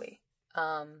directly.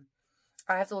 I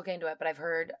have to look into it, but I've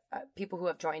heard people who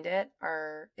have joined it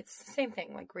it's the same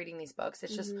thing, like reading these books.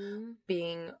 It's just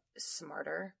being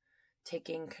smarter,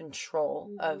 taking control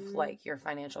of like your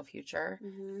financial future,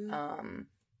 and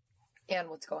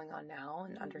what's going on now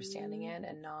and understanding it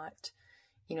and not,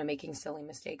 making silly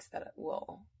mistakes that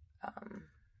will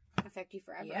affect you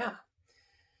forever. Yeah.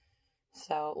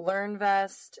 So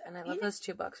LearnVest, and I love those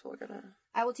two books.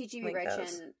 I Will Teach You to Be Rich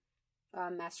those. And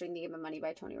Mastering the Game of Money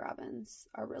by Tony Robbins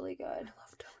are really good. I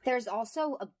love Tony. There's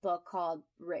also a book called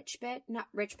not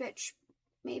Rich Bitch,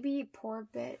 maybe Poor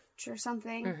Bitch or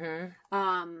something.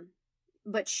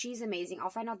 But she's amazing. I'll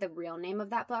find out the real name of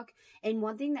that book. And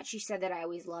one thing that she said that I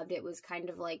always loved, it was kind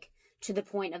of like to the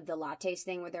point of the lattes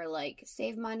thing where they're like,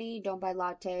 save money, don't buy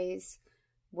lattes,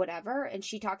 whatever. And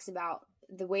she talks about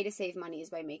the way to save money is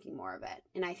by making more of it.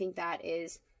 And I think that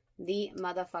is the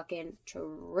motherfucking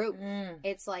truth.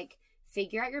 It's like,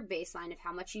 figure out your baseline of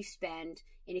how much you spend.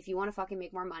 And if you want to fucking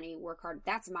make more money, work hard.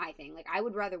 That's my thing. Like, I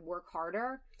would rather work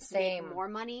harder, make more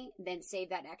money, than save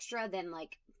that extra than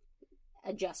like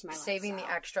adjust my Saving lifestyle.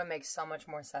 the extra makes so much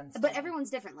more sense. But everyone's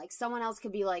different. Like someone else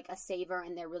could be like a saver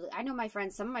and they're really, I know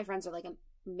some of my friends are like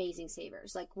amazing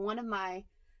savers. Like one of my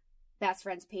best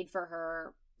friends paid for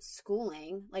her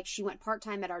schooling. Like she went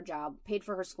part-time at our job, paid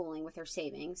for her schooling with her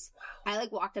savings. Wow. I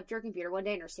like walked up to her computer one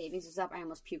day and her savings was up. I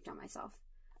almost puked on myself.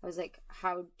 I was like,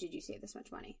 how did you save this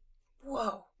much money?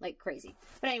 Whoa. Like crazy.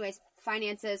 But anyways,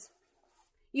 finances.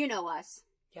 You know us.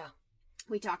 Yeah.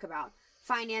 We talk about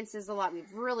finances a lot. We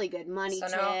have really good money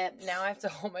tips. Now I have to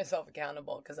hold myself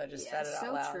accountable because I just said it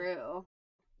out loud. So true.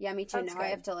 Yeah, me too. That's now good. I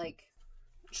have to like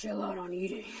chill out on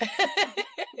eating.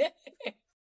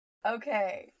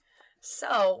 Okay.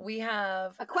 So we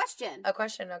have a question. A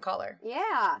caller.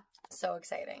 Yeah. So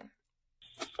exciting.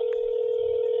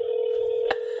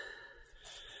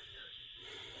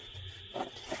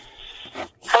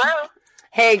 Hello.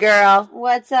 Hey, girl.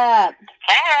 What's up?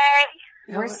 Hey.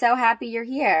 We're so happy you're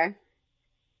here.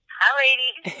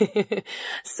 Hi, ladies.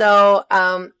 So,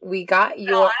 we got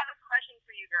your. So I have a question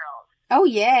for you girls. Oh,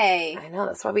 yay. I know,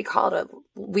 that's why we called it.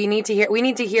 We need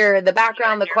to hear the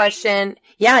background, the question.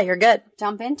 Yeah, you're good.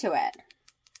 Jump into it.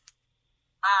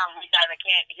 Guys, I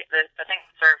can't. The thing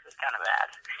service is kind of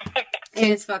bad. It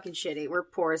is fucking shitty. We're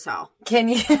poor as hell. Can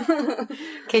you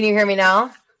hear me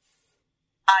now?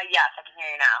 Yes, I can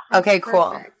hear you now. Okay,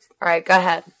 cool. Perfect. All right, go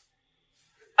ahead.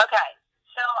 Okay,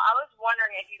 so I was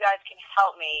wondering if you guys can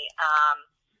help me.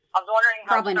 I was wondering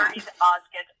how Probably not. 30s odds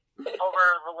get over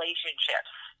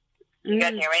relationships. You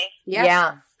guys hear me? Yep.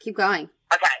 Yeah. Keep going.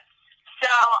 Okay. So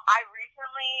I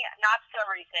recently, not so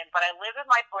recent, but I lived with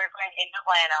my boyfriend in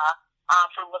Atlanta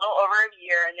for a little over a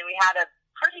year, and then we had a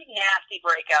pretty nasty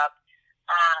breakup.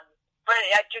 But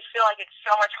I just feel like it's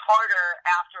so much harder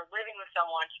after living with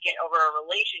someone to get over a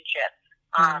relationship.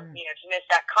 You know, to miss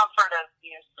that comfort of,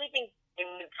 you know, sleeping in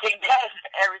the same bed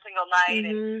every single night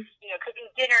and, you know,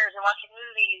 cooking dinners and watching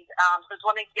movies. So it's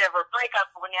one thing to get over a breakup,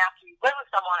 but when you have to live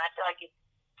with someone, I feel like it's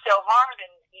so hard.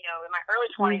 And, you know, in my early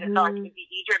 20s, I felt like it would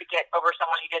be easier to get over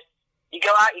someone. You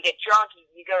go out, you get drunk,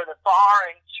 you go to the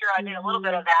bar, and sure, I did a little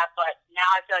bit of that, but now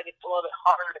I feel like it's a little bit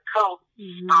harder to cope.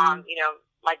 You know,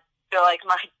 feel like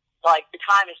the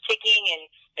time is ticking,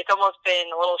 and it's almost been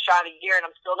a little shy of a year, and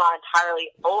I'm still not entirely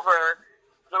over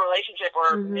the relationship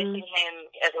or missing him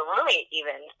as a roommate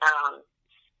even.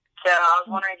 So I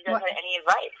was wondering if you guys had any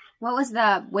advice. What was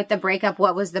with the breakup,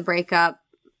 what was the breakup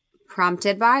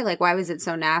prompted by? Like, why was it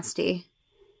so nasty?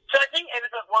 So I think it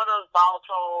was one of those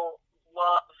volatile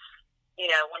loves, you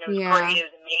know, when it was great, it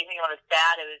was amazing. When it was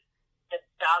bad, it was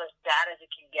about as bad as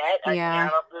it can get. You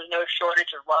know, there's no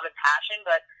shortage of love and passion,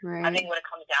 but I think what it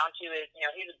comes down to is, you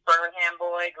know, he was a Birmingham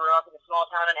boy, grew up in a small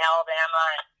town in Alabama,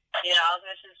 and, you know, I was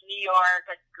in New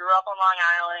York, I grew up on Long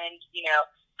Island, you know,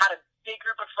 had a big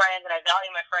group of friends, and I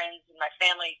value my friends and my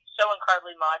family so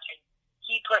incredibly much, and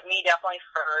he put me definitely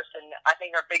first, and I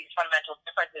think our biggest fundamental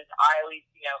difference is I always,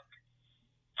 you know,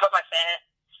 put my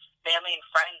family and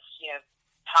friends, you know,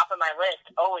 top of my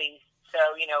list, always. So,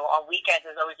 you know, on weekends,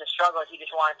 it was always a struggle. He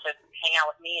just wanted to hang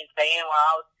out with me and stay in while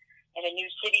I was in a new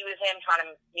city with him, trying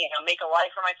to, you know, make a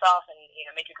life for myself and, you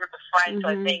know, make a group of friends.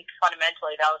 So I think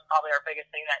fundamentally that was probably our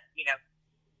biggest thing that, you know,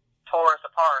 tore us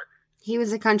apart. He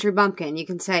was a country bumpkin. You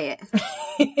can say it.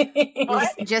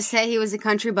 What? Just say he was a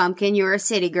country bumpkin. You were a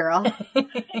city girl.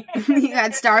 You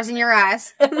had stars in your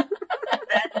eyes. That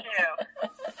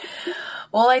too.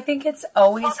 Well, I think it's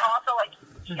always... Plus also, like,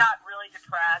 he got really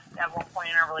depressed at one point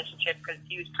in our relationship because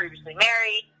he was previously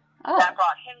married. Oh. That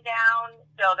brought him down.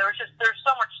 So there's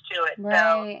so much to it. Right.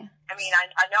 So, I mean,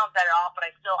 I know I'm better off, but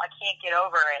I can't get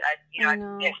over it. I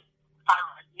miss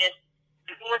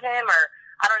living with him, or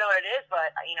I don't know what it is,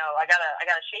 but, you know, I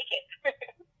gotta shake it.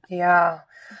 Yeah.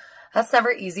 That's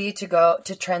never easy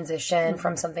to transition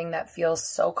from something that feels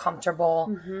so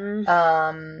comfortable,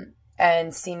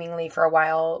 and seemingly for a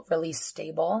while really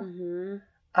stable.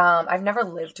 I've never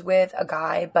lived with a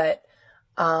guy, but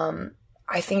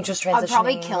I think just transitioning... I'd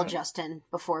probably kill Justin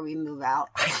before we move out.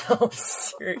 I know,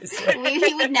 seriously.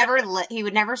 He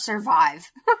would never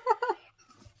survive.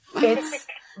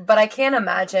 But I can't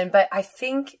imagine. But I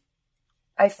think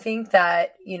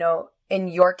that, you know, in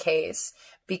your case,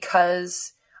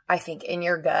 because I think in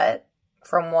your gut,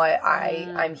 from what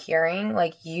I'm hearing,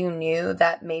 like, you knew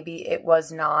that maybe it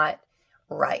was not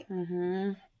right.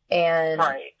 And,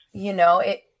 you know,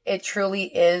 it truly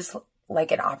is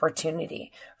like an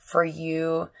opportunity for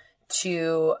you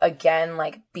to, again,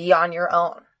 like, be on your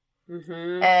own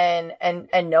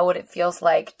and know what it feels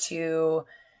like to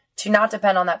not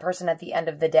depend on that person at the end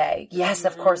of the day. Yes,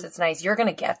 of course, it's nice. You're going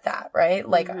to get that, right?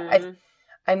 Like,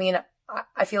 I mean,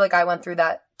 I feel like I went through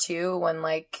that too when,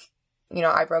 like, you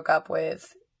know, I broke up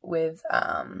with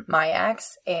my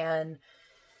ex, and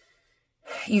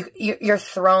you're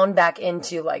thrown back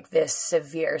into, like, this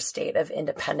severe state of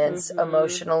independence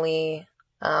emotionally,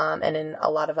 and in a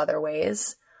lot of other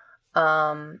ways.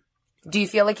 Do you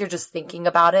feel like you're just thinking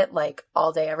about it, like,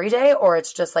 all day, every day, or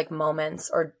it's just, like,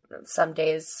 moments, or some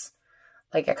days,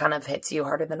 like, it kind of hits you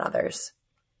harder than others?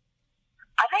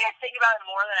 think I think about it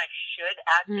more than I should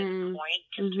at this point,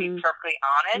 just to be perfectly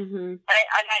honest. And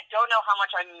I don't know how much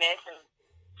I miss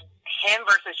him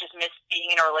versus just miss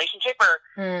being in a relationship or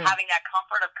having that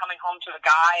comfort of coming home to a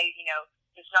guy, you know,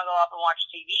 to snuggle up and watch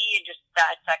TV and just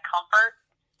that comfort.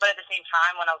 But at the same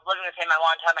time, when I was living with him, I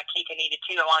wanted to have my cake and eat it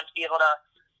too. I wanted to be able to.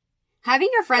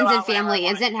 Having your friends and family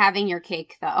isn't having your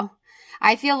cake, though.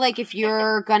 I feel like if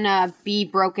you're gonna be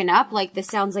broken up, like this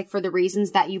sounds like for the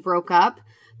reasons that you broke up,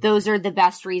 those are the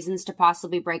best reasons to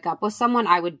possibly break up with someone.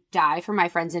 I would die for my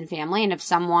friends and family. And if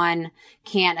someone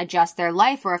can't adjust their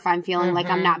life, or if I'm feeling like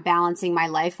I'm not balancing my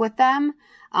life with them,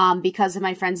 because of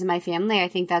my friends and my family, I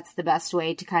think that's the best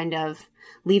way to kind of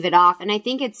leave it off. And I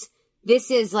think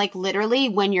this is like literally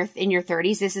when you're in your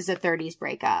 30s, this is a 30s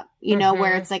breakup, you know,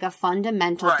 where it's like a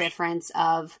fundamental difference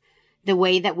of the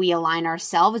way that we align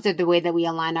ourselves or the way that we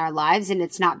align our lives. And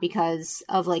it's not because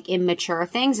of like immature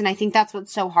things. And I think that's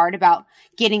what's so hard about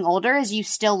getting older is you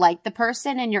still like the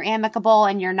person and you're amicable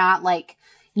and you're not like,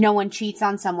 no one cheats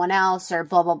on someone else or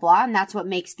blah, blah, blah. And that's what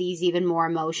makes these even more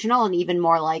emotional and even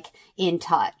more like in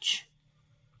touch.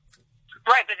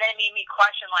 Right. But then it made me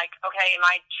question like, okay, am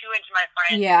I too into my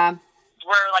friend? Yeah.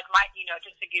 Where like you know,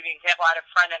 just to give you an example, I had a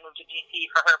friend that moved to DC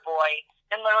for her boy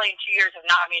and literally in 2 years have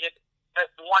not made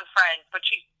one friend, but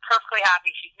she's perfectly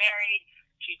happy. She's married.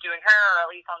 She's doing her, or at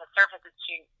least on the surface, it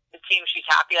seems she's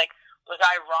happy. Like, was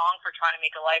I wrong for trying to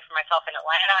make a life for myself in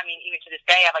Atlanta? I mean, even to this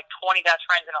day, I have like 20 best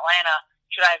friends in Atlanta.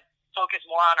 Should I focus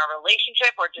more on our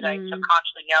relationship, or did I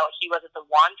subconsciously know he wasn't the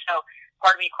one? So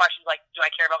part of me questions like, do I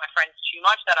care about my friends too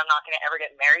much that I'm not going to ever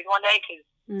get married one day? Because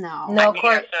no, of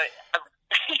course.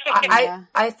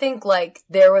 I think like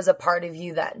there was a part of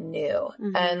you that knew,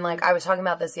 and like I was talking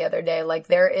about this the other day, like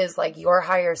there is like your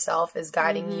higher self is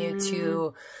guiding you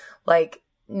to like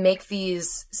make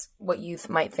these what you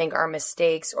might think are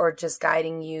mistakes, or just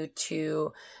guiding you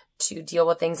to deal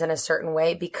with things in a certain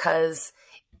way, because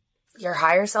your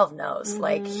higher self knows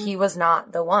like he was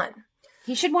not the one.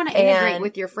 He should want to integrate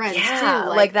with your friends too.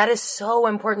 Like that is so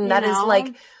important. That is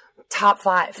like top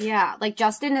 5. Yeah, like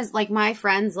Justin is like my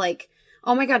friends like.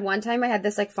 Oh my God, one time I had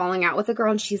this like falling out with a girl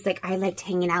and she's like, I liked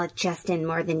hanging out with Justin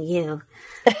more than you.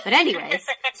 But anyways,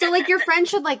 so like your friend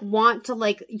should like want to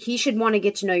like, he should want to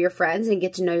get to know your friends and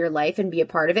get to know your life and be a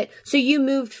part of it. So you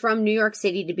moved from New York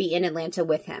City to be in Atlanta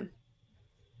with him.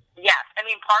 Yes. I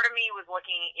mean, part of me was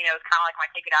looking, you know, it's kind of like my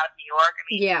ticket out of New York. I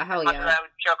mean, yeah, hell yeah. I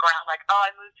would joke around like, oh,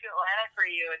 I moved to Atlanta for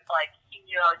you. It's like,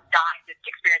 you know, dying to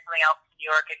experience something else in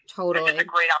New York. And totally. It's just a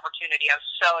great opportunity. I'm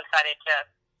so excited to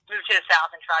move to the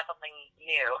South and try something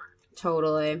new.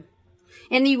 Totly.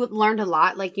 And you learned a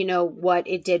lot. Like, you know, what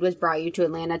it did was brought you to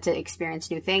Atlanta to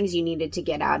experience new things. You needed to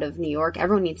get out of New York.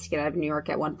 Everyone needs to get out of New York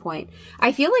at one point.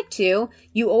 I feel like, too,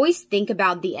 you always think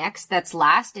about the ex that's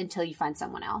last until you find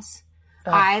someone else.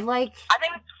 I think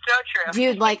it's so true.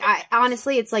 Dude, like, I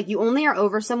honestly, it's like you only are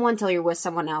over someone until you're with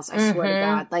someone else. I swear to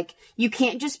God. Like, you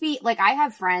can't just be, like, I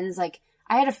have friends, like,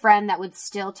 I had a friend that would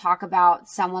still talk about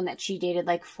someone that she dated,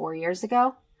 like, 4 years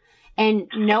ago.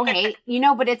 And no hate, you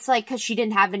know, but it's like, cause she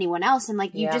didn't have anyone else. And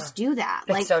like, you just do that.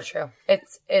 Like, it's so true.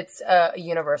 It's a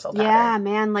universal pattern. Yeah,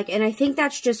 man. Like, and I think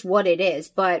that's just what it is.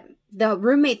 But the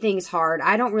roommate thing's hard.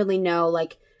 I don't really know.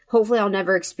 Like, hopefully I'll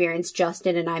never experience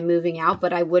Justin and I moving out,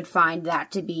 but I would find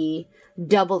that to be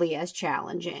doubly as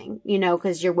challenging, you know,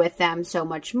 cause you're with them so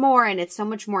much more and it's so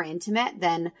much more intimate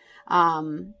than,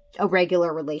 a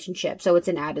regular relationship. So it's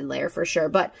an added layer for sure.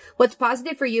 But what's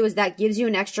positive for you is that gives you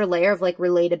an extra layer of like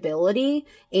relatability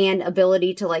and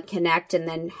ability to like connect and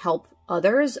then help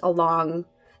others along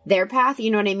their path.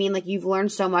 You know what I mean? Like you've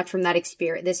learned so much from that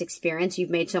this experience. You've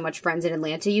made so much friends in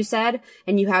Atlanta, you said,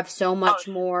 and you have so much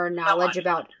more knowledge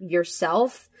about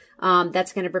yourself.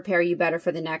 That's going to prepare you better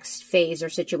for the next phase or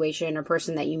situation or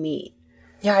person that you meet.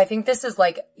 Yeah. I think this is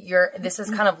like this is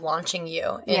kind of launching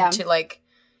you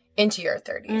into your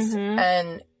 30s.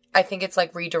 And I think it's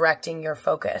like redirecting your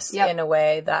focus in a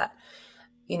way that,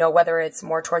 you know, whether it's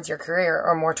more towards your career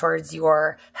or more towards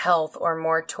your health or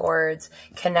more towards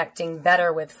connecting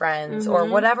better with friends or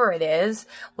whatever it is,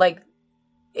 like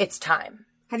it's time.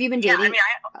 Have you been dating? Yeah, I mean,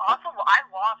 I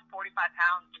lost 45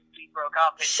 pounds since we broke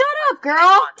up. Shut up,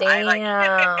 girl.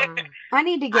 Damn. I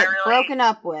need to get broken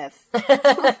up with. No,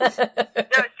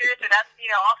 seriously, that's, you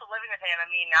know, also living with him. I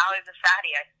mean, now as a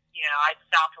fatty, I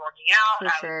stopped working out.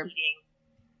 I was eating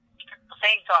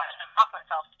things, so I off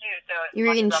myself too. So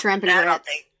you're eating shrimp and grits.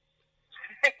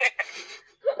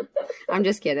 I'm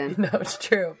just kidding. No, it's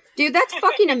true. Dude, that's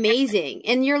fucking amazing.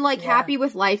 And you're like happy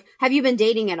with life. Have you been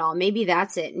dating at all? Maybe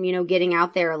that's it. You know, getting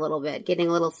out there a little bit, getting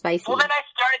a little spicy. Well, then I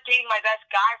started dating my best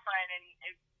guy friend, and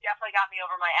it definitely got me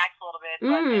over my ex a little bit.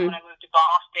 But then when I moved to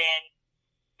Boston,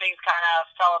 things kind of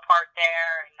fell apart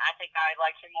there, and I think I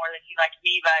liked him more than he liked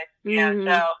me, but,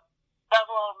 so that was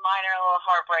a little minor, a little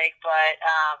heartbreak, but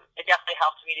it definitely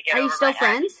helped me to get over my ex. Are you still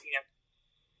friends?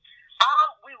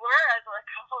 We were as a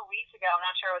couple of weeks ago. I'm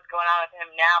not sure what's going on with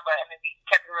him now, but I mean, we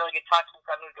kept in really good touch since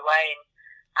I moved away, and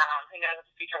who knows what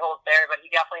the future holds there, but he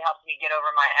definitely helped me get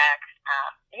over my ex.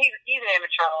 He's an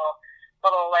immature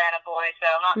little Atlanta boy, so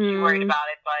I'm not too worried about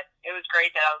it, but it was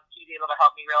great that he was able to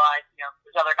help me realize,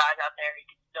 there's other guys out there who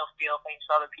can still feel things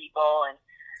for other people, and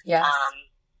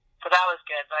so that was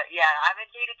good. But yeah, I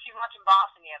haven't dated too much in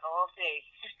Boston yet, but we'll see.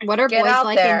 What are boys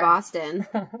like in Boston?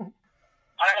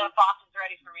 I don't know if Boston's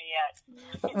ready for me yet.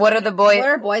 What are the boys? What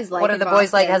are boys like? What are the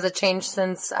boys like? Has it changed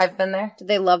since I've been there? Do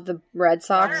they love the Red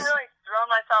Sox? I haven't really thrown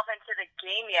myself into the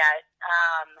game yet,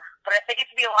 but I think it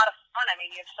could be a lot of fun. I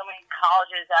mean, you have so many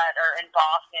colleges that are in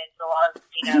Boston, so a lot of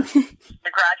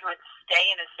the graduates stay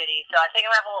in the city. So I think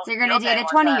I'm gonna have a little. So you're gonna date a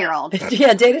 20-year-old?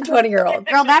 Yeah, date a 20-year-old.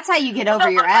 Girl, that's how you get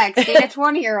over your ex. Date a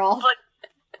 20-year-old.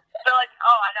 So I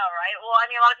know, right? Well, I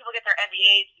mean, a lot of people get their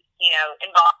MBAs, in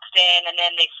Boston, and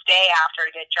then they stay after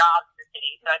to get jobs in the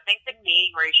city. So I think the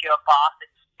dating ratio of Boston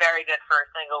is very good for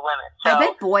single women. So I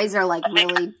bet boys are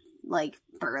really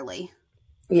burly.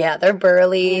 Yeah, they're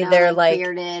burly. They're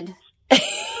bearded,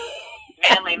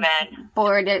 manly men.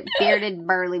 Bearded,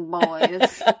 burly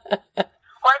boys.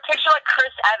 Or I picture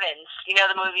Chris Evans. You know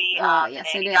the movie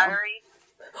yes, Nanny I do. Diaries?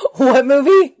 What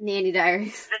movie? Nanny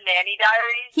Diaries. The Nanny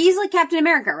Diaries? He's like Captain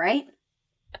America, right?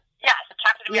 Yes,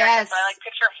 Captain America. Yes. So I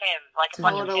picture him a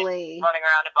bunch of Totally. kids running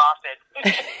around in Boston.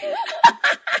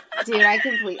 Dude, I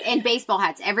completely. And baseball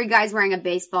hats. Every guy's wearing a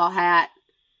baseball hat.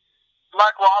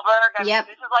 Mark Wahlberg. Yep.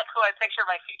 This is who I picture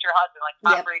my future husband,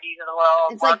 Tom Brady's of the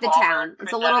world. It's Mark like the Wahlberg, town.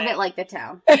 It's a little Chris bit like the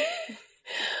town.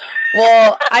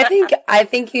 Well, I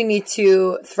think you need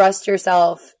to thrust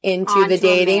yourself into the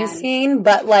dating scene,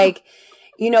 but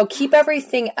keep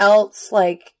everything else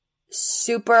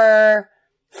super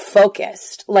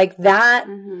focused like that,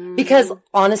 because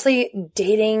honestly,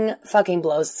 dating fucking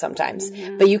blows sometimes,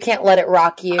 but you can't let it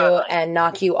rock you and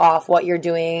knock you off what you're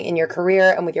doing in your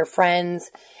career and with your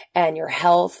friends and your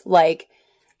health.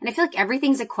 And I feel like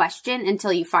everything's a question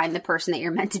until you find the person that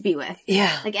you're meant to be with.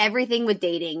 Yeah. Everything with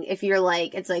dating, if you're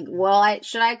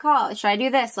should I call? Should I do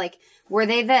this? Were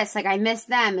they this? I miss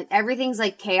them. Everything's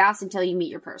chaos until you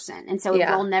meet your person. And so it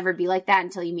will never be like that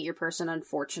until you meet your person,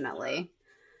 unfortunately.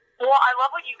 Well, I love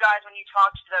what you guys, when you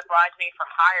talked to the bridesmaid for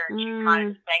hire, and she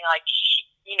kind of saying,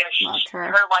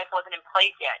 her life wasn't in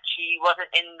place yet. She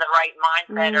wasn't in the right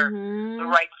mindset or the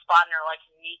right spot in her life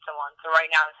to meet someone. So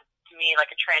right now, it's, to me, a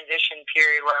transition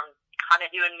period where I'm kind of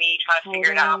doing me, trying to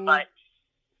figure it out. But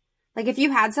if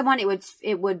you had someone,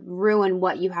 it would ruin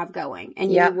what you have going. And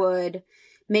you would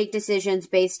make decisions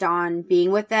based on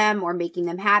being with them or making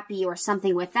them happy or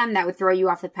something with them that would throw you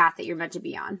off the path that you're meant to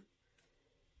be on.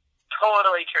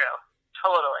 Totally true.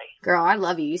 Totally. Girl, I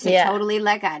love you. You say totally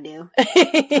like I do.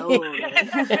 Totally.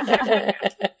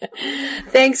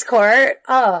 Thanks, Court.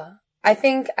 Oh, I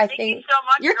think Thank you so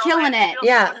much, you're girl. killing it.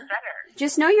 Yeah.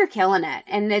 Just know you're killing it.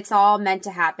 And it's all meant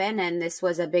to happen. And this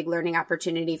was a big learning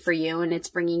opportunity for you. And it's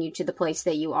bringing you to the place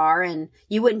that you are. And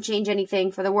you wouldn't change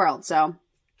anything for the world. So,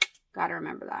 gotta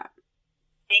remember that.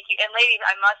 Thank you. And ladies,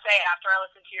 I must say, after I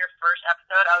listened to your first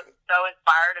episode, I was so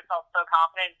inspired and felt so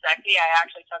confident and sexy. I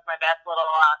actually took my best little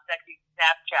sexy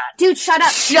Snapchat. Dude, shut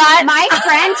up. My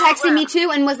friend texted me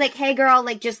too and was like, hey girl,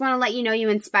 just want to let you know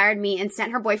you inspired me, and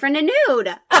sent her boyfriend a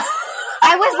nude.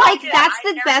 I was like, that's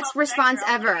the best response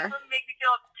ever. It makes me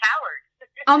feel empowered.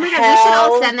 Oh my God, we should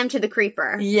all send them to the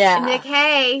creeper. Yeah. And be like,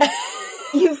 hey,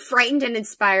 you frightened and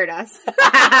inspired us.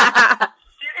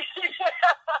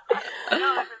 No,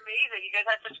 it's amazing. You guys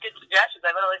had such good suggestions.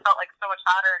 I literally felt so much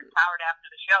hotter and empowered after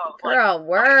the show. Girl,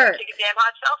 work. Take a damn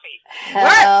hot selfie.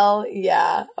 Hell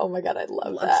yeah. Oh my God, I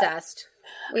love that. Obsessed.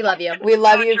 We love you. We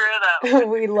love So you. true, though.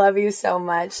 We love you so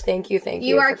much. Thank you.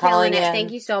 You are for calling killing it. in.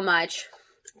 Thank you so much.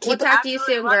 We'll talk to you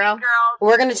soon, Love girl. you, girls.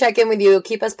 We're going to check in with you.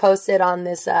 Keep us posted on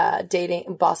this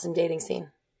Boston dating scene.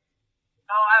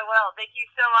 Oh, I will. Thank you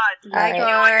so much. All right. You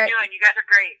know what you're doing. You guys are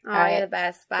great. Oh, All right. you're the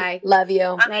best. Bye. Love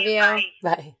you. Love you. Bye.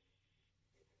 Bye.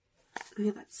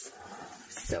 Oh, that's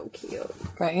so cute.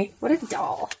 Right? What a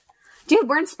doll. Dude,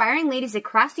 we're inspiring ladies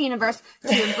across the universe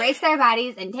to embrace their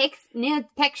bodies and take nude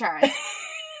pictures.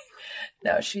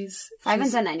 No, If I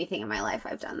haven't done anything in my life,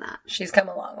 I've done that. she's come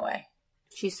a long way.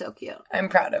 She's so cute. I'm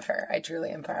proud of her. I truly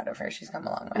am proud of her. She's come a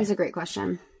long It way. was a great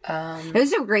question. It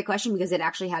was a great question because it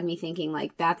actually had me thinking, I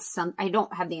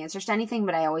don't have the answers to anything,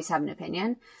 but I always have an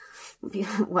opinion,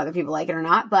 whether people like it or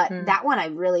not. But that one, I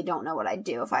really don't know what I'd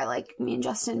do if me and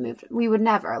Justin moved. We would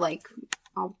never,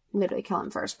 I'll literally kill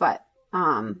him first. But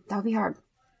that would be hard.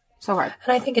 So hard.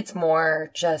 And I think it's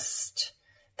more just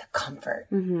the comfort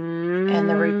and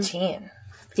the routine.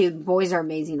 Dude, boys are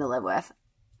amazing to live with.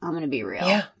 I'm going to be real.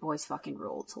 Yeah. Boys fucking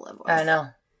rule to live with. I know.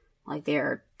 Like,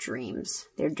 they're dreams.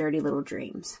 They're dirty little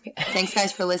dreams. Thanks,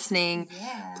 guys, for listening.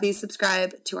 Yeah. Please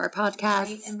subscribe to our podcast.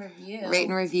 Rate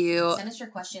and review. Send us your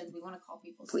questions. We want to call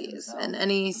people Please. soon, so. And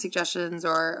any suggestions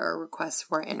or requests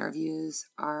for interviews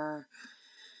are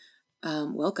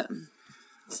welcome.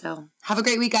 So, have a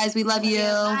great week, guys. We love you.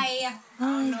 Bye. I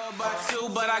don't know about you,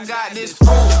 but I got this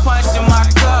punch in my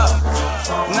cup.